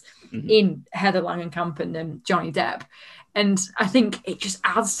faces in Heather Langenkamp and Johnny Depp. And I think it just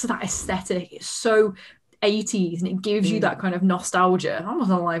adds to that aesthetic. It's so 80s, and it gives you that kind of nostalgia. I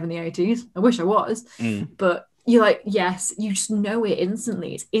wasn't alive in the 80s. I wish I was, but you're like, yes, you just know it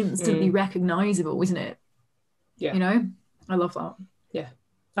instantly. It's instantly recognizable, isn't it? Yeah. You know? I love that. Yeah.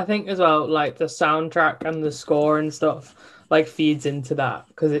 I think as well, like the soundtrack and the score and stuff like feeds into that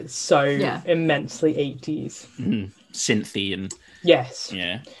because it's so immensely 80s. Synthy and Yes.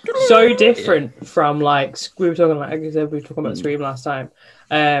 Yeah. So different from like we were talking about Scream last time.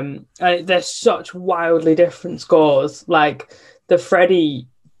 And there's such wildly different scores. Like the Freddy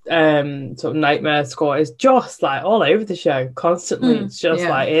sort of nightmare score is just like all over the show constantly. It's just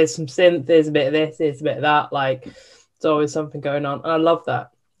like here's some synth, here's a bit of this, here's a bit of that. Like it's always something going on. And I love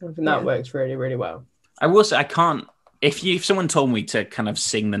that. I think that works really, really well. I will say I can't. If someone told me to kind of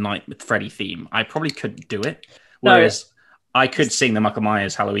sing the Night with Freddy theme, I probably couldn't do it. Whereas I could sing the Michael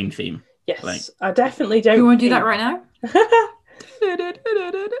Myers Halloween theme. Yes, like, I definitely don't. You want to do that right now?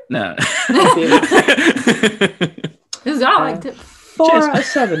 No. I liked it. 4 out of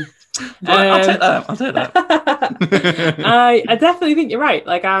 7. I'll take that. I definitely think you're right.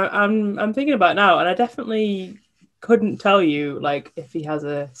 Like I'm thinking about it now, and I definitely couldn't tell you like if he has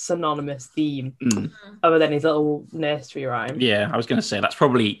a synonymous theme other than his little nursery rhyme. Yeah, I was going to say that's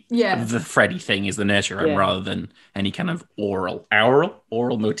probably the Freddy thing is the nursery rhyme rather than any kind of oral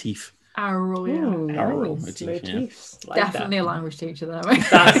motif. Aural motif. Motifs. Like definitely that. A language teacher there.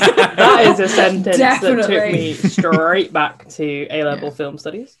 That is a sentence that Definitely. took me straight back to A-level film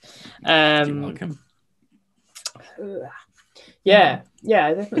studies. You're welcome. Yeah,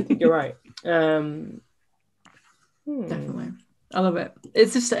 I definitely think you're right. Definitely. I love it.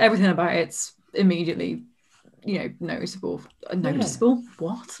 It's just everything about it's immediately, noticeable. Noticeable?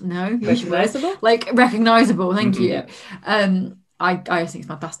 What? No. Recognizable? Like recognizable, thank you. I just think it's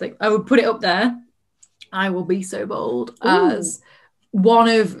fantastic. I would put it up there. I will be so bold as one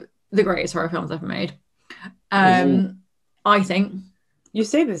of the greatest horror films ever made. I think. You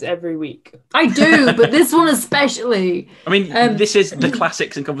say this every week. I do, but this one especially. I mean, this is the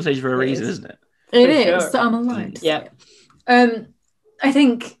classics in conversation for a reason, isn't it? It is. Sure. So I'm allowed. Yeah. I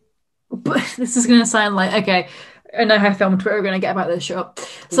think, but this is going to sound like, okay, I know how film and Twitter are going to get about this show.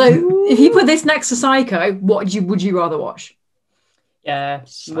 So if you put this next to Psycho, would you rather watch? Yeah.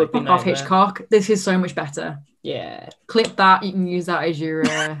 Would be Off Hitchcock. This is so much better. Yeah. Clip that. You can use that as your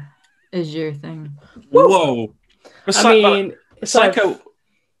thing. Whoa. I mean,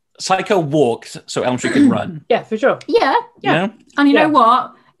 Psycho walked so Elm Street could run. Yeah, for sure. Yeah. You know? And you know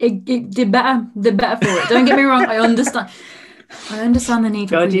what? It did better. Did better for it. Don't get me wrong. I understand the need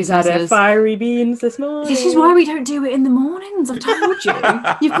for Georgie's had her fiery beans this morning. This is why we don't do it in the mornings. I've told you.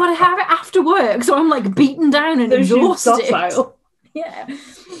 You've got to have it after work. So I'm like beaten down and exhausted. Yeah.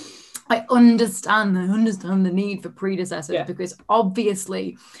 I understand the need for predecessors because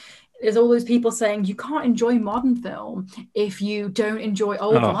obviously there's all those people saying you can't enjoy modern film if you don't enjoy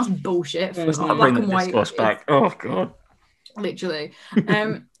old film. That's bullshit. Let's not bring the discourse back. Oh god. Literally.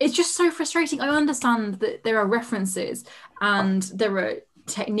 It's just so frustrating. I understand that there are references and there are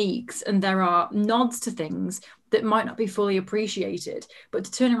techniques and there are nods to things that might not be fully appreciated, but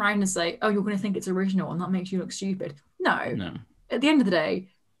to turn around and say, oh, you're going to think it's original and that makes you look stupid. No. At the end of the day,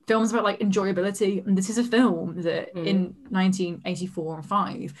 film's about like enjoyability, and this is a film that in 1984 and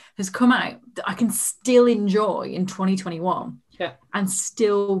 5 has come out that I can still enjoy in 2021 and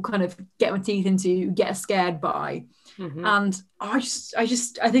still kind of get my teeth into, get scared by. And I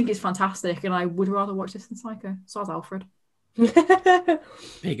think it's fantastic, and I would rather watch this than Psycho. So Alfred.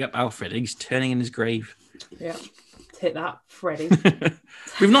 Big up Alfred. He's turning in his grave. Yeah. Hit that, Freddy.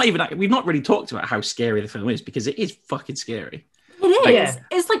 We've not really talked about how scary the film is, because it is fucking scary. It is.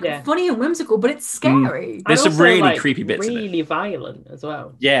 It's like funny and whimsical, but it's scary. There's some really creepy bits of it. Really violent as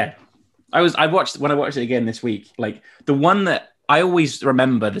well. Yeah. When I watched it again this week, like the one that I always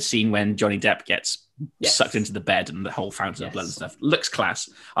remember, the scene when Johnny Depp gets sucked into the bed and the whole fountain of blood and stuff. Looks class,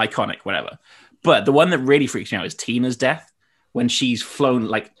 iconic, whatever. But the one that really freaks me out is Tina's death, when she's flown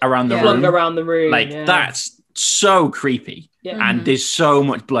like around the room. Flung around the room. Like that's so creepy. Yeah. And there's so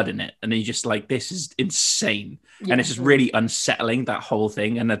much blood in it. And you're just like, this is insane. Yeah. And it's just really unsettling, that whole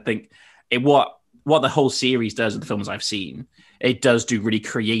thing. And I think what the whole series does in the films I've seen, it does do really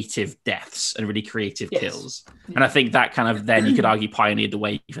creative deaths and really creative kills. And I think that kind of, then you could argue, pioneered the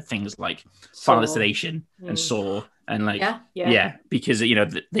way for things like Final Destination and Saw. And like, because,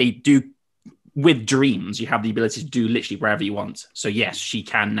 they do, with dreams, you have the ability to do literally wherever you want. So yes, she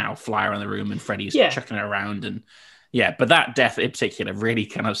can now fly around the room and Freddy's chucking her around. And but that death in particular really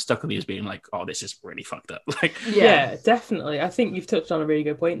kind of stuck with me as being like, oh, this is really fucked up. Like, yeah, definitely. I think you've touched on a really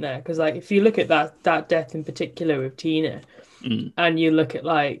good point there, because like if you look at that death in particular with Tina, and you look at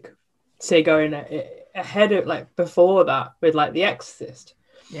like, say, going ahead of like before that with like The Exorcist,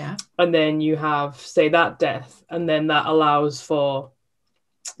 and then you have say that death, and then that allows for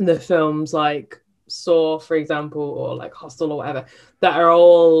the films like Saw, for example, or like Hostel or whatever, that are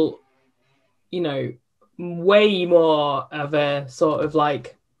all, way more of a sort of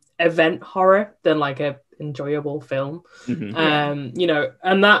like event horror than like a enjoyable film. Mhm. You know,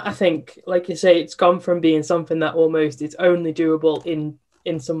 and that, I think, like you say, it's gone from being something that almost is only doable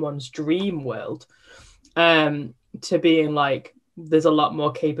in someone's dream world, to being like, there's a lot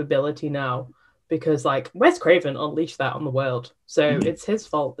more capability now, because like Wes Craven unleashed that on the world, so it's his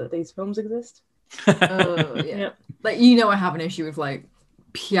fault that these films exist. Yeah. Like, you know, I have an issue with like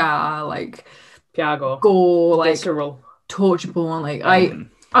like Piago, gore, like visceral, torture porn. Like I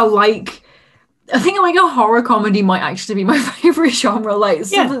think like a horror comedy might actually be my favorite genre. Like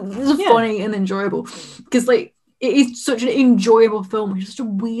something that's funny and enjoyable, because like it is such an enjoyable film, which is such a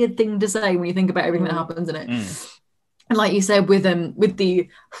weird thing to say when you think about everything that happens in it. And like you said, with the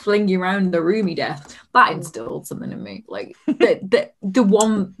flinging around the roomy death, that instilled something in me. Like the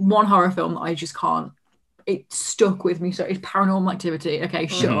one horror film that I just can't. It stuck with me. So it's Paranormal Activity. Okay,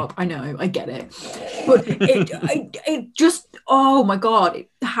 shut up. I know, I get it, but it just, oh my god, it's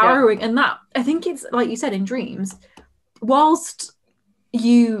harrowing. And that, I think it's like you said, in dreams, whilst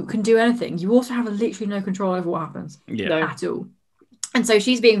you can do anything, you also have literally no control over what happens at all. And so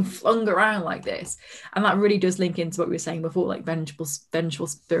she's being flung around like this, and that really does link into what we were saying before, like vengeful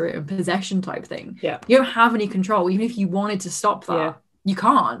spirit and possession type thing. You don't have any control. Even if you wanted to stop that, you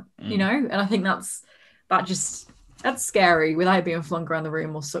can't. You know, and I think that's scary, without being flung around the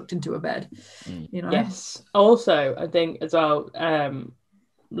room or sucked into a bed. You know. Yes. Also, I think as well,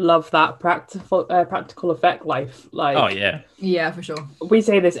 love that practical effect life. Like, yeah, for sure. We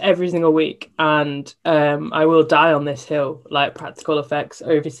say this every single week, and I will die on this hill. Like, practical effects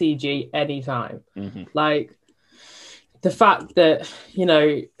over CG anytime. Like the fact that, you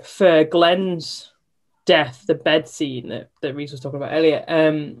know, for Glenn's death, the bed scene that Rhys was talking about earlier,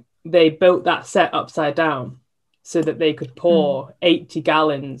 they built that set upside down so that they could pour 80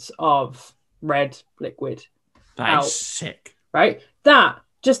 gallons of red liquid out. Is sick. Right?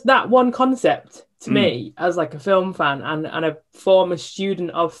 Just that one concept to me, as like a film fan and a former student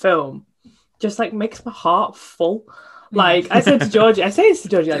of film, just like makes my heart full. Like I say this to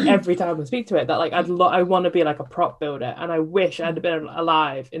Georgie like every time I speak to it, that like I want to be like a prop builder, and I wish I'd been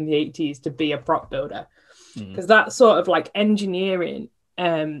alive in the 80s to be a prop builder, because that sort of like ingenuity,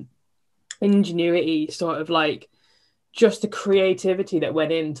 sort of like just the creativity that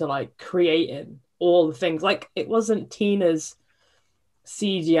went into like creating all the things. Like, it wasn't Tina's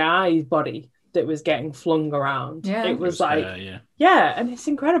CGI body that was getting flung around. It was like and it's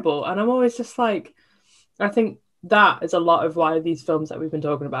incredible. And I'm always just like, I think that is a lot of why these films that we've been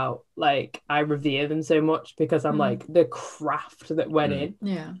talking about, like, I revere them so much, because I'm like, the craft that went in,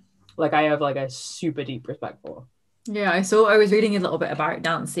 like, I have like a super deep respect for. Yeah, I was reading a little bit about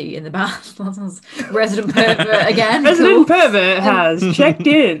Nancy in the bath. Resident pervert again. Resident pervert has checked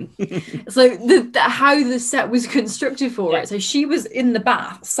in. So how the set was constructed for it. So she was in the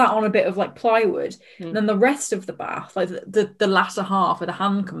bath, sat on a bit of like plywood, and then the rest of the bath, like the latter half where the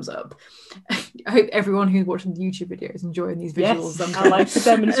hand comes up. I hope everyone who's watching the YouTube video is enjoying these visuals. Yes, I like the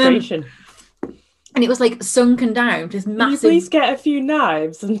demonstration. And it was like sunken down to this massive. Can you please get a few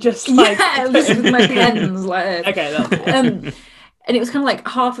knives and just like just with my pens, like okay, that's and it was kind of like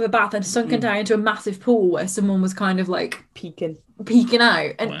half of a bath and sunken down into a massive pool where someone was kind of like peeking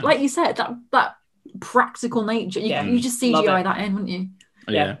out. And like you said, that practical nature, you just CGI that in, wouldn't you?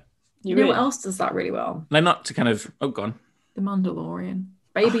 Yeah. You know what else does that really well? Like, not to kind of go on. The Mandalorian.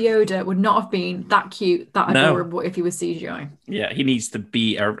 Baby Yoda would not have been that cute, that adorable if he was CGI. Yeah, he needs to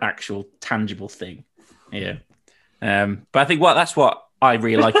be an actual tangible thing. Yeah. But I think that's what I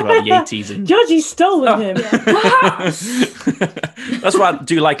really like about the 80s. And Georgie's stolen him. That's what I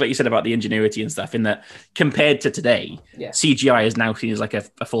do like you said, about the ingenuity and stuff, in that compared to today, CGI is now seen as like a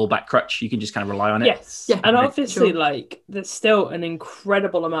fallback crutch. You can just kind of rely on it. Yes. Yeah. And obviously, like, there's still an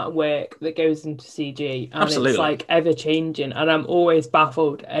incredible amount of work that goes into CG. And it's like ever changing. And I'm always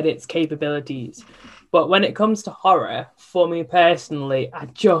baffled at its capabilities. But when it comes to horror, for me personally, I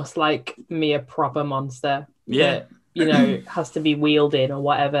just like me a proper monster. That, you know, has to be wielded or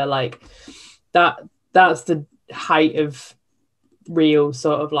whatever. Like, that's the height of real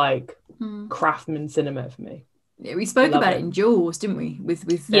sort of like craftsman cinema for me. Yeah, we spoke about it in Jaws, didn't we? With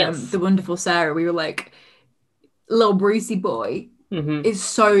the wonderful Sarah. We were like, little Brucey boy is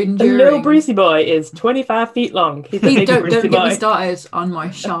so enduring. The little Brucey boy is 25 feet long. He's a don't get me started on my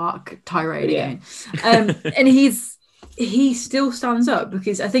shark tirade again. And he still stands up,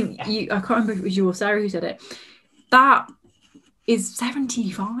 because I think I can't remember if it was you or Sarah who said it. That is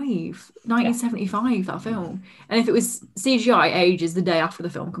 1975, that film. And if it was CGI, ages the day after the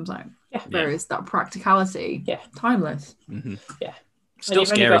film comes out. Whereas that practicality, timeless. Still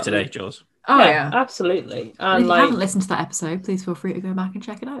scary today, Jaws. Oh yeah. Absolutely. And And if like, you haven't listened to that episode, please feel free to go back and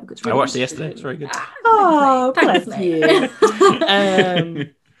check it out. It's really I watched it good. yesterday. It's very good. oh, Thanks, bless mate. you.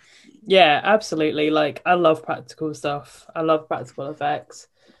 Yeah, absolutely. Like, I love practical stuff. I love practical effects.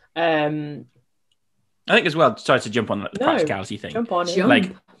 I think as well. Sorry to jump on the practicality thing. Jump on it.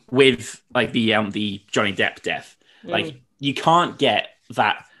 Like with like the Johnny Depp death, like you can't get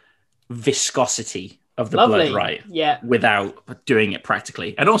that viscosity of the blood right without doing it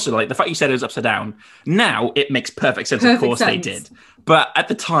practically. And also like the fact you said it was upside down, now it makes perfect sense. Of course they did, but at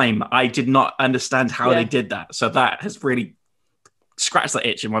the time I did not understand how they did that, so that has really scratched that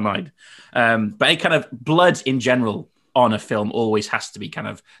itch in my mind. But it kind of blood in general on a film always has to be kind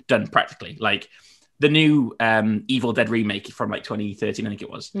of done practically. Like the new Evil Dead remake from like 2013, I think it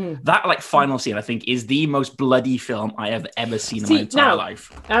was. That like final scene, I think, is the most bloody film I have ever seen in my entire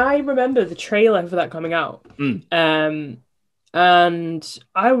life. I remember the trailer for that coming out, and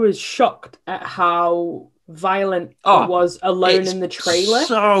I was shocked at how violent it was alone in the trailer.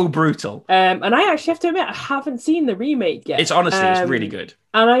 So brutal. And I actually have to admit, I haven't seen the remake yet. It's honestly, it's really good.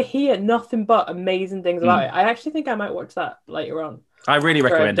 And I hear nothing but amazing things about it. I actually think I might watch that later on. I really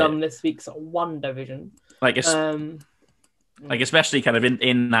recommend it. I've done this week's WandaVision. Like, especially kind of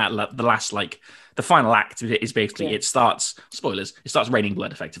in that the last like the final act is basically it starts raining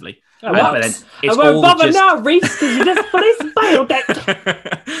blood effectively. I won't bother now, Rhys, because you just fully spoiled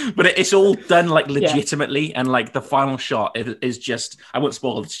it. But it's all done like legitimately, and like the final shot is just, I won't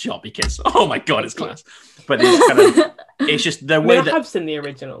spoil the shot because oh my god, it's class. But it's kind of it's just the way that I've seen the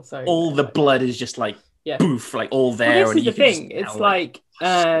original, so all the blood is just like boof, like all there. Well, this is the thing. It's like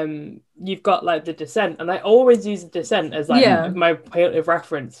you've got like The Descent, and I always use The Descent as like my point of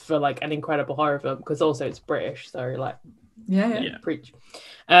reference for like an incredible horror film, because also it's British, so like preach.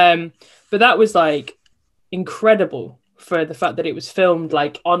 But that was like incredible for the fact that it was filmed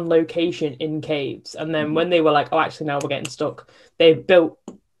like on location in caves, and then when they were like, oh, actually now we're getting stuck, they built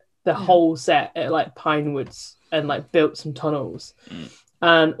the whole set at like Pinewoods and like built some tunnels.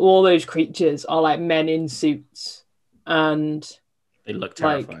 And all those creatures are like men in suits, and they look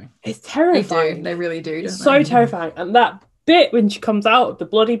terrifying. Like, it's terrifying. They really do. It's so terrifying. And that bit when she comes out of the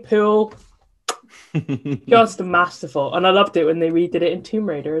bloody pool, just masterful. And I loved it when they redid it in Tomb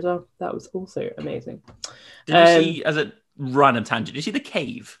Raider as well. That was also amazing. Did you see, as a random tangent, did you see The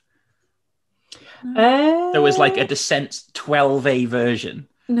Cave? There was like a Descent 12A version.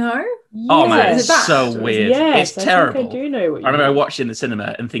 No. Oh man, it's so weird. Yes, it's terrible. I do know what you remember I watched it in the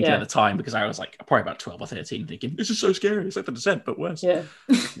cinema and thinking at the time, because I was like probably about 12 or 13, thinking this is so scary. It's like The Descent, but worse. Yeah.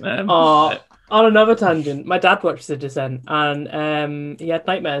 On another tangent, my dad watched The Descent, and he had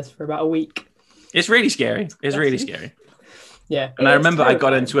nightmares for about a week. It's really scary. It's really scary. Yeah. And I remember I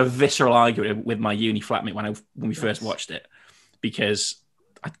got into a visceral argument with my uni flatmate when we first watched it, because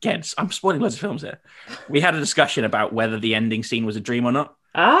again, I'm spoiling loads of films here. We had a discussion about whether the ending scene was a dream or not.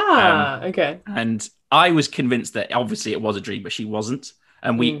 Okay. And I was convinced that obviously it was a dream, but she wasn't.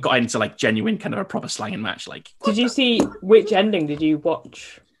 And we got into like genuine kind of a proper slanging match. Like, did you see which ending did you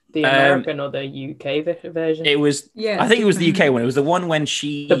watch? The American or the UK version? It was. I think it was the UK one. It was the one when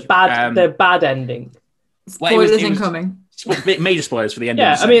she the bad ending. Spoilers incoming. Major spoilers for the ending.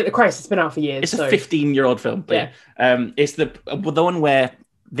 Yeah, I mean, Christ, it's been out for years. It's a 15-year-old film. But it's the one where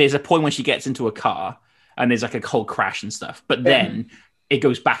there's a point when she gets into a car and there's like a whole crash and stuff. But then it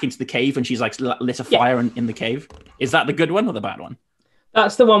goes back into the cave and she's like lit a fire in the cave. Is that the good one or the bad one?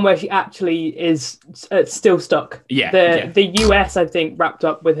 That's the one where she actually is still stuck. The US, I think, wrapped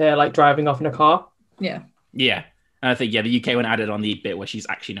up with her like driving off in a car. Yeah. And I think the UK one added on the bit where she's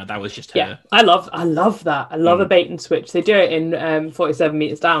actually that was just her. Yeah, I love that. I love a bait and switch. They do it in 47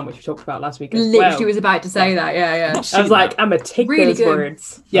 Meters Down, which we talked about last week as well. Literally was about to say that. Yeah. I was like, I'm gonna take those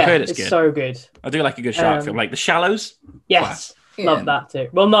words. Yeah, it's good. So good. I do like a good shark film, like The Shallows. Yes, love that too.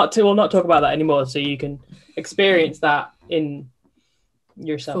 We'll not talk about that anymore, so you can experience that in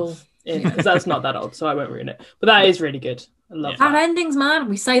yourself. Because that's not that old, so I won't ruin it. But that is really good. I love bad endings, man.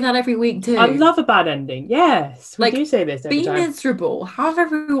 We say that every week too. I love a bad ending. Yes, we do say this every time. Be miserable. Have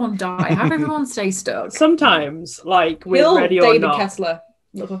everyone die. Have everyone stay stuck. Sometimes, like with Ready or David Not. Kessler.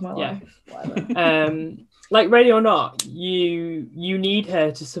 Love of my life. Like Ready or Not, you need her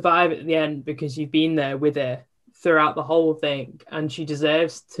to survive at the end because you've been there with her throughout the whole thing, and she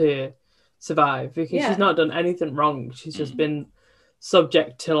deserves to survive because she's not done anything wrong. She's just been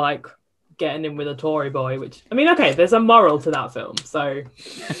subject to like getting in with a Tory boy, which I mean, okay, there's a moral to that film, so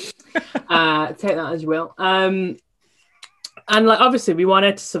take that as you will. And like obviously we want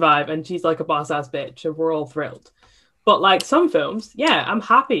her to survive, and she's like a boss ass bitch, and we're all thrilled. But like some films, I'm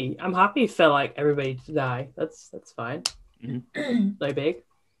happy for like everybody to die. That's fine. No big.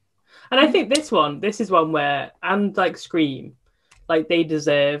 And I think this is one where, and like Scream, like they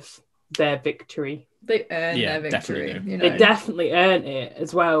deserve their victory. They earn their victory. Definitely. You know? They definitely earn it,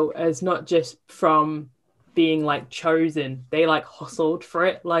 as well as not just from being like chosen. They like hustled for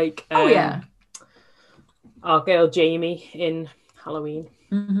it. Like our girl Jamie in Halloween.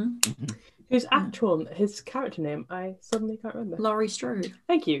 Mm-hmm. His character name, I suddenly can't remember. Laurie Strode.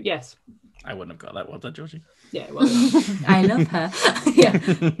 Thank you. Yes. I wouldn't have got that, was that, Georgie? Yeah, it was. I love her.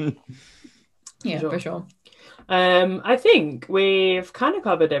 Yeah, for sure. I think we've kind of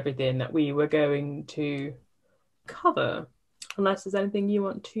covered everything that we were going to cover, unless there's anything you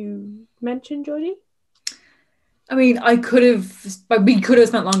want to mention, Georgie. I mean, we could have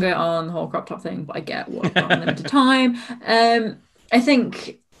spent longer on the whole crop top thing, but I get what limited time. I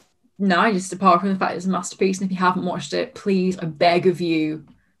think just apart from the fact it's a masterpiece, and if you haven't watched it, please, I beg of you.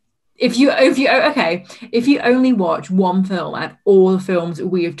 If you only watch one film and all the films that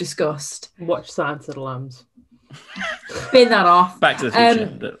we have discussed, watch Silence of the Lambs. Bin that off. Back to the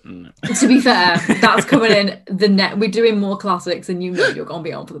Future. To be fair, that's coming in the net. We're doing more classics, and you know you're going to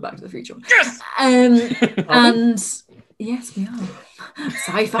be on for the Back to the Future. Yes. And yes, we are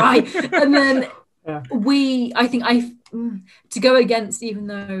sci-fi. And then to go against, even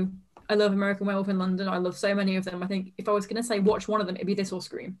though I love American Werewolf in London, I love so many of them. I think if I was going to say watch one of them, it'd be this or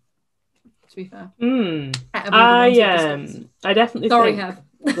Scream. To be fair, I definitely think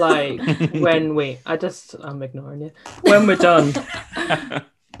like I'm ignoring you. When we're done,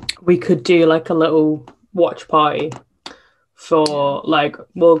 we could do like a little watch party for like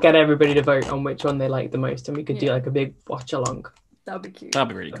we'll get everybody to vote on which one they like the most, and we could do like a big watch along. That'd be cute. That'd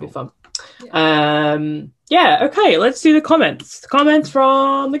be really cool. Be fun. Okay, let's do the comments. The comments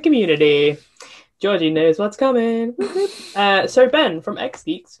from the community. Georgie knows what's coming. So Ben from X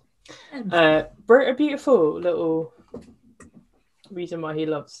Geeks wrote a beautiful little reason why he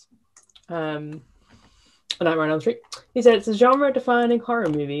loves Nightmare on Elm Street. He said it's a genre-defining horror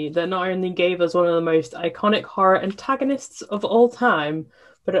movie that not only gave us one of the most iconic horror antagonists of all time,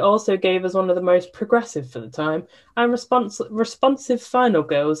 but it also gave us one of the most progressive for the time and responsive final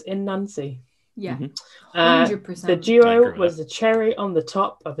girls in Nancy. Yeah, 100%. The duo was the cherry on the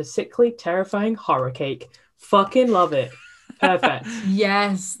top of a sickly, terrifying horror cake. Fucking love it. Perfect.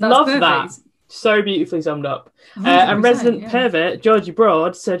 Yes, that's love perfect. that. So beautifully summed up. And resident pervert Georgie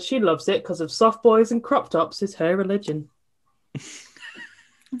Broad said she loves it because of soft boys and crop tops is her religion.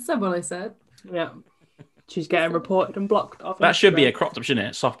 That's not what I said. Yeah. She's getting reported and blocked off. That should be a crop top, shouldn't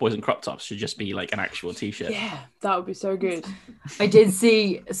it? Soft boys and crop tops should just be like an actual t-shirt. Yeah, that would be so good. I did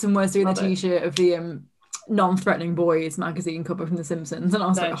see someone doing a t-shirt of the non-threatening boys magazine cover from The Simpsons, and I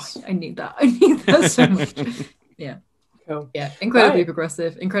was like, oh, I need that. I need that so much. Yeah. Cool. Yeah, incredibly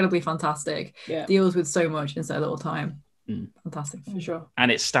progressive, incredibly fantastic. Yeah. Deals with so much in so little time. Fantastic. For sure. And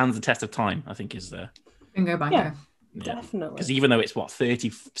it stands the test of time, I think, is the... Bingo bango. Yeah, definitely. Because even though it's,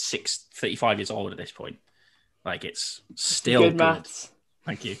 35 years old at this point, like, it's still good. Maths.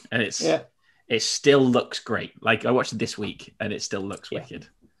 Thank you. And it still looks great. Like, I watched it this week, and it still looks wicked.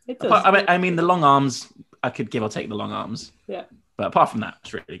 It does. I mean, the long arms, I could give or take the long arms. Yeah. But apart from that,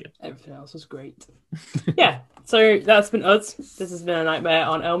 it's really good. Everything else was great. Yeah. So that's been us. This has been A Nightmare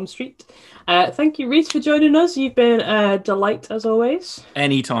on Elm Street. Thank you, Rhys, for joining us. You've been a delight as always.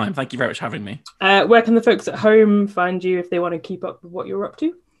 Anytime. Thank you very much for having me. Where can the folks at home find you if they want to keep up with what you're up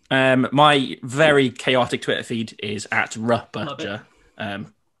to? My very chaotic Twitter feed is at Ruhbutcher.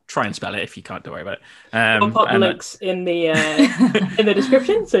 Try and spell it if you can't. Don't worry about it. I'll pop the links in the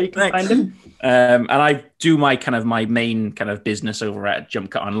description so you can find them. And I do my main kind of business over at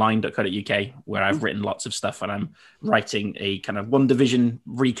JumpCutOnline.co.uk, where I've written lots of stuff, and I'm writing a kind of One Division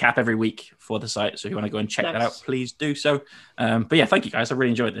recap every week for the site. So if you want to go and check that out, please do so. But yeah, thank you guys. I really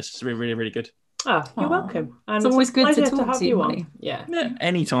enjoyed this. It's really, really, really good. You're welcome. And it's always good to have to you on. Yeah,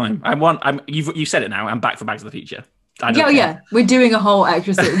 anytime. You've said it now. I'm back for Back to the Future. Yeah, we're doing a whole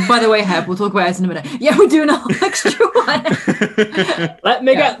extra. By the way, Heb, we'll talk about it in a minute. Yeah, we're doing a whole extra one. Let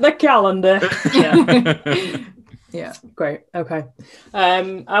me get the calendar. Yeah. Great. Okay.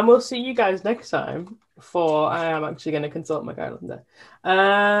 And we'll see you guys next time. I am actually going to consult my calendar.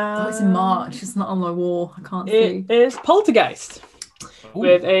 It's in March. It's not on my wall. I can't see. It is Poltergeist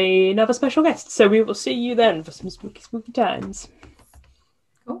with another special guest. So we will see you then for some spooky, spooky times.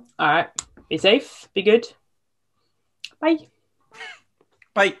 Cool. All right. Be safe. Be good. Bye.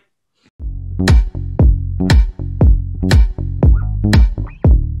 Bye.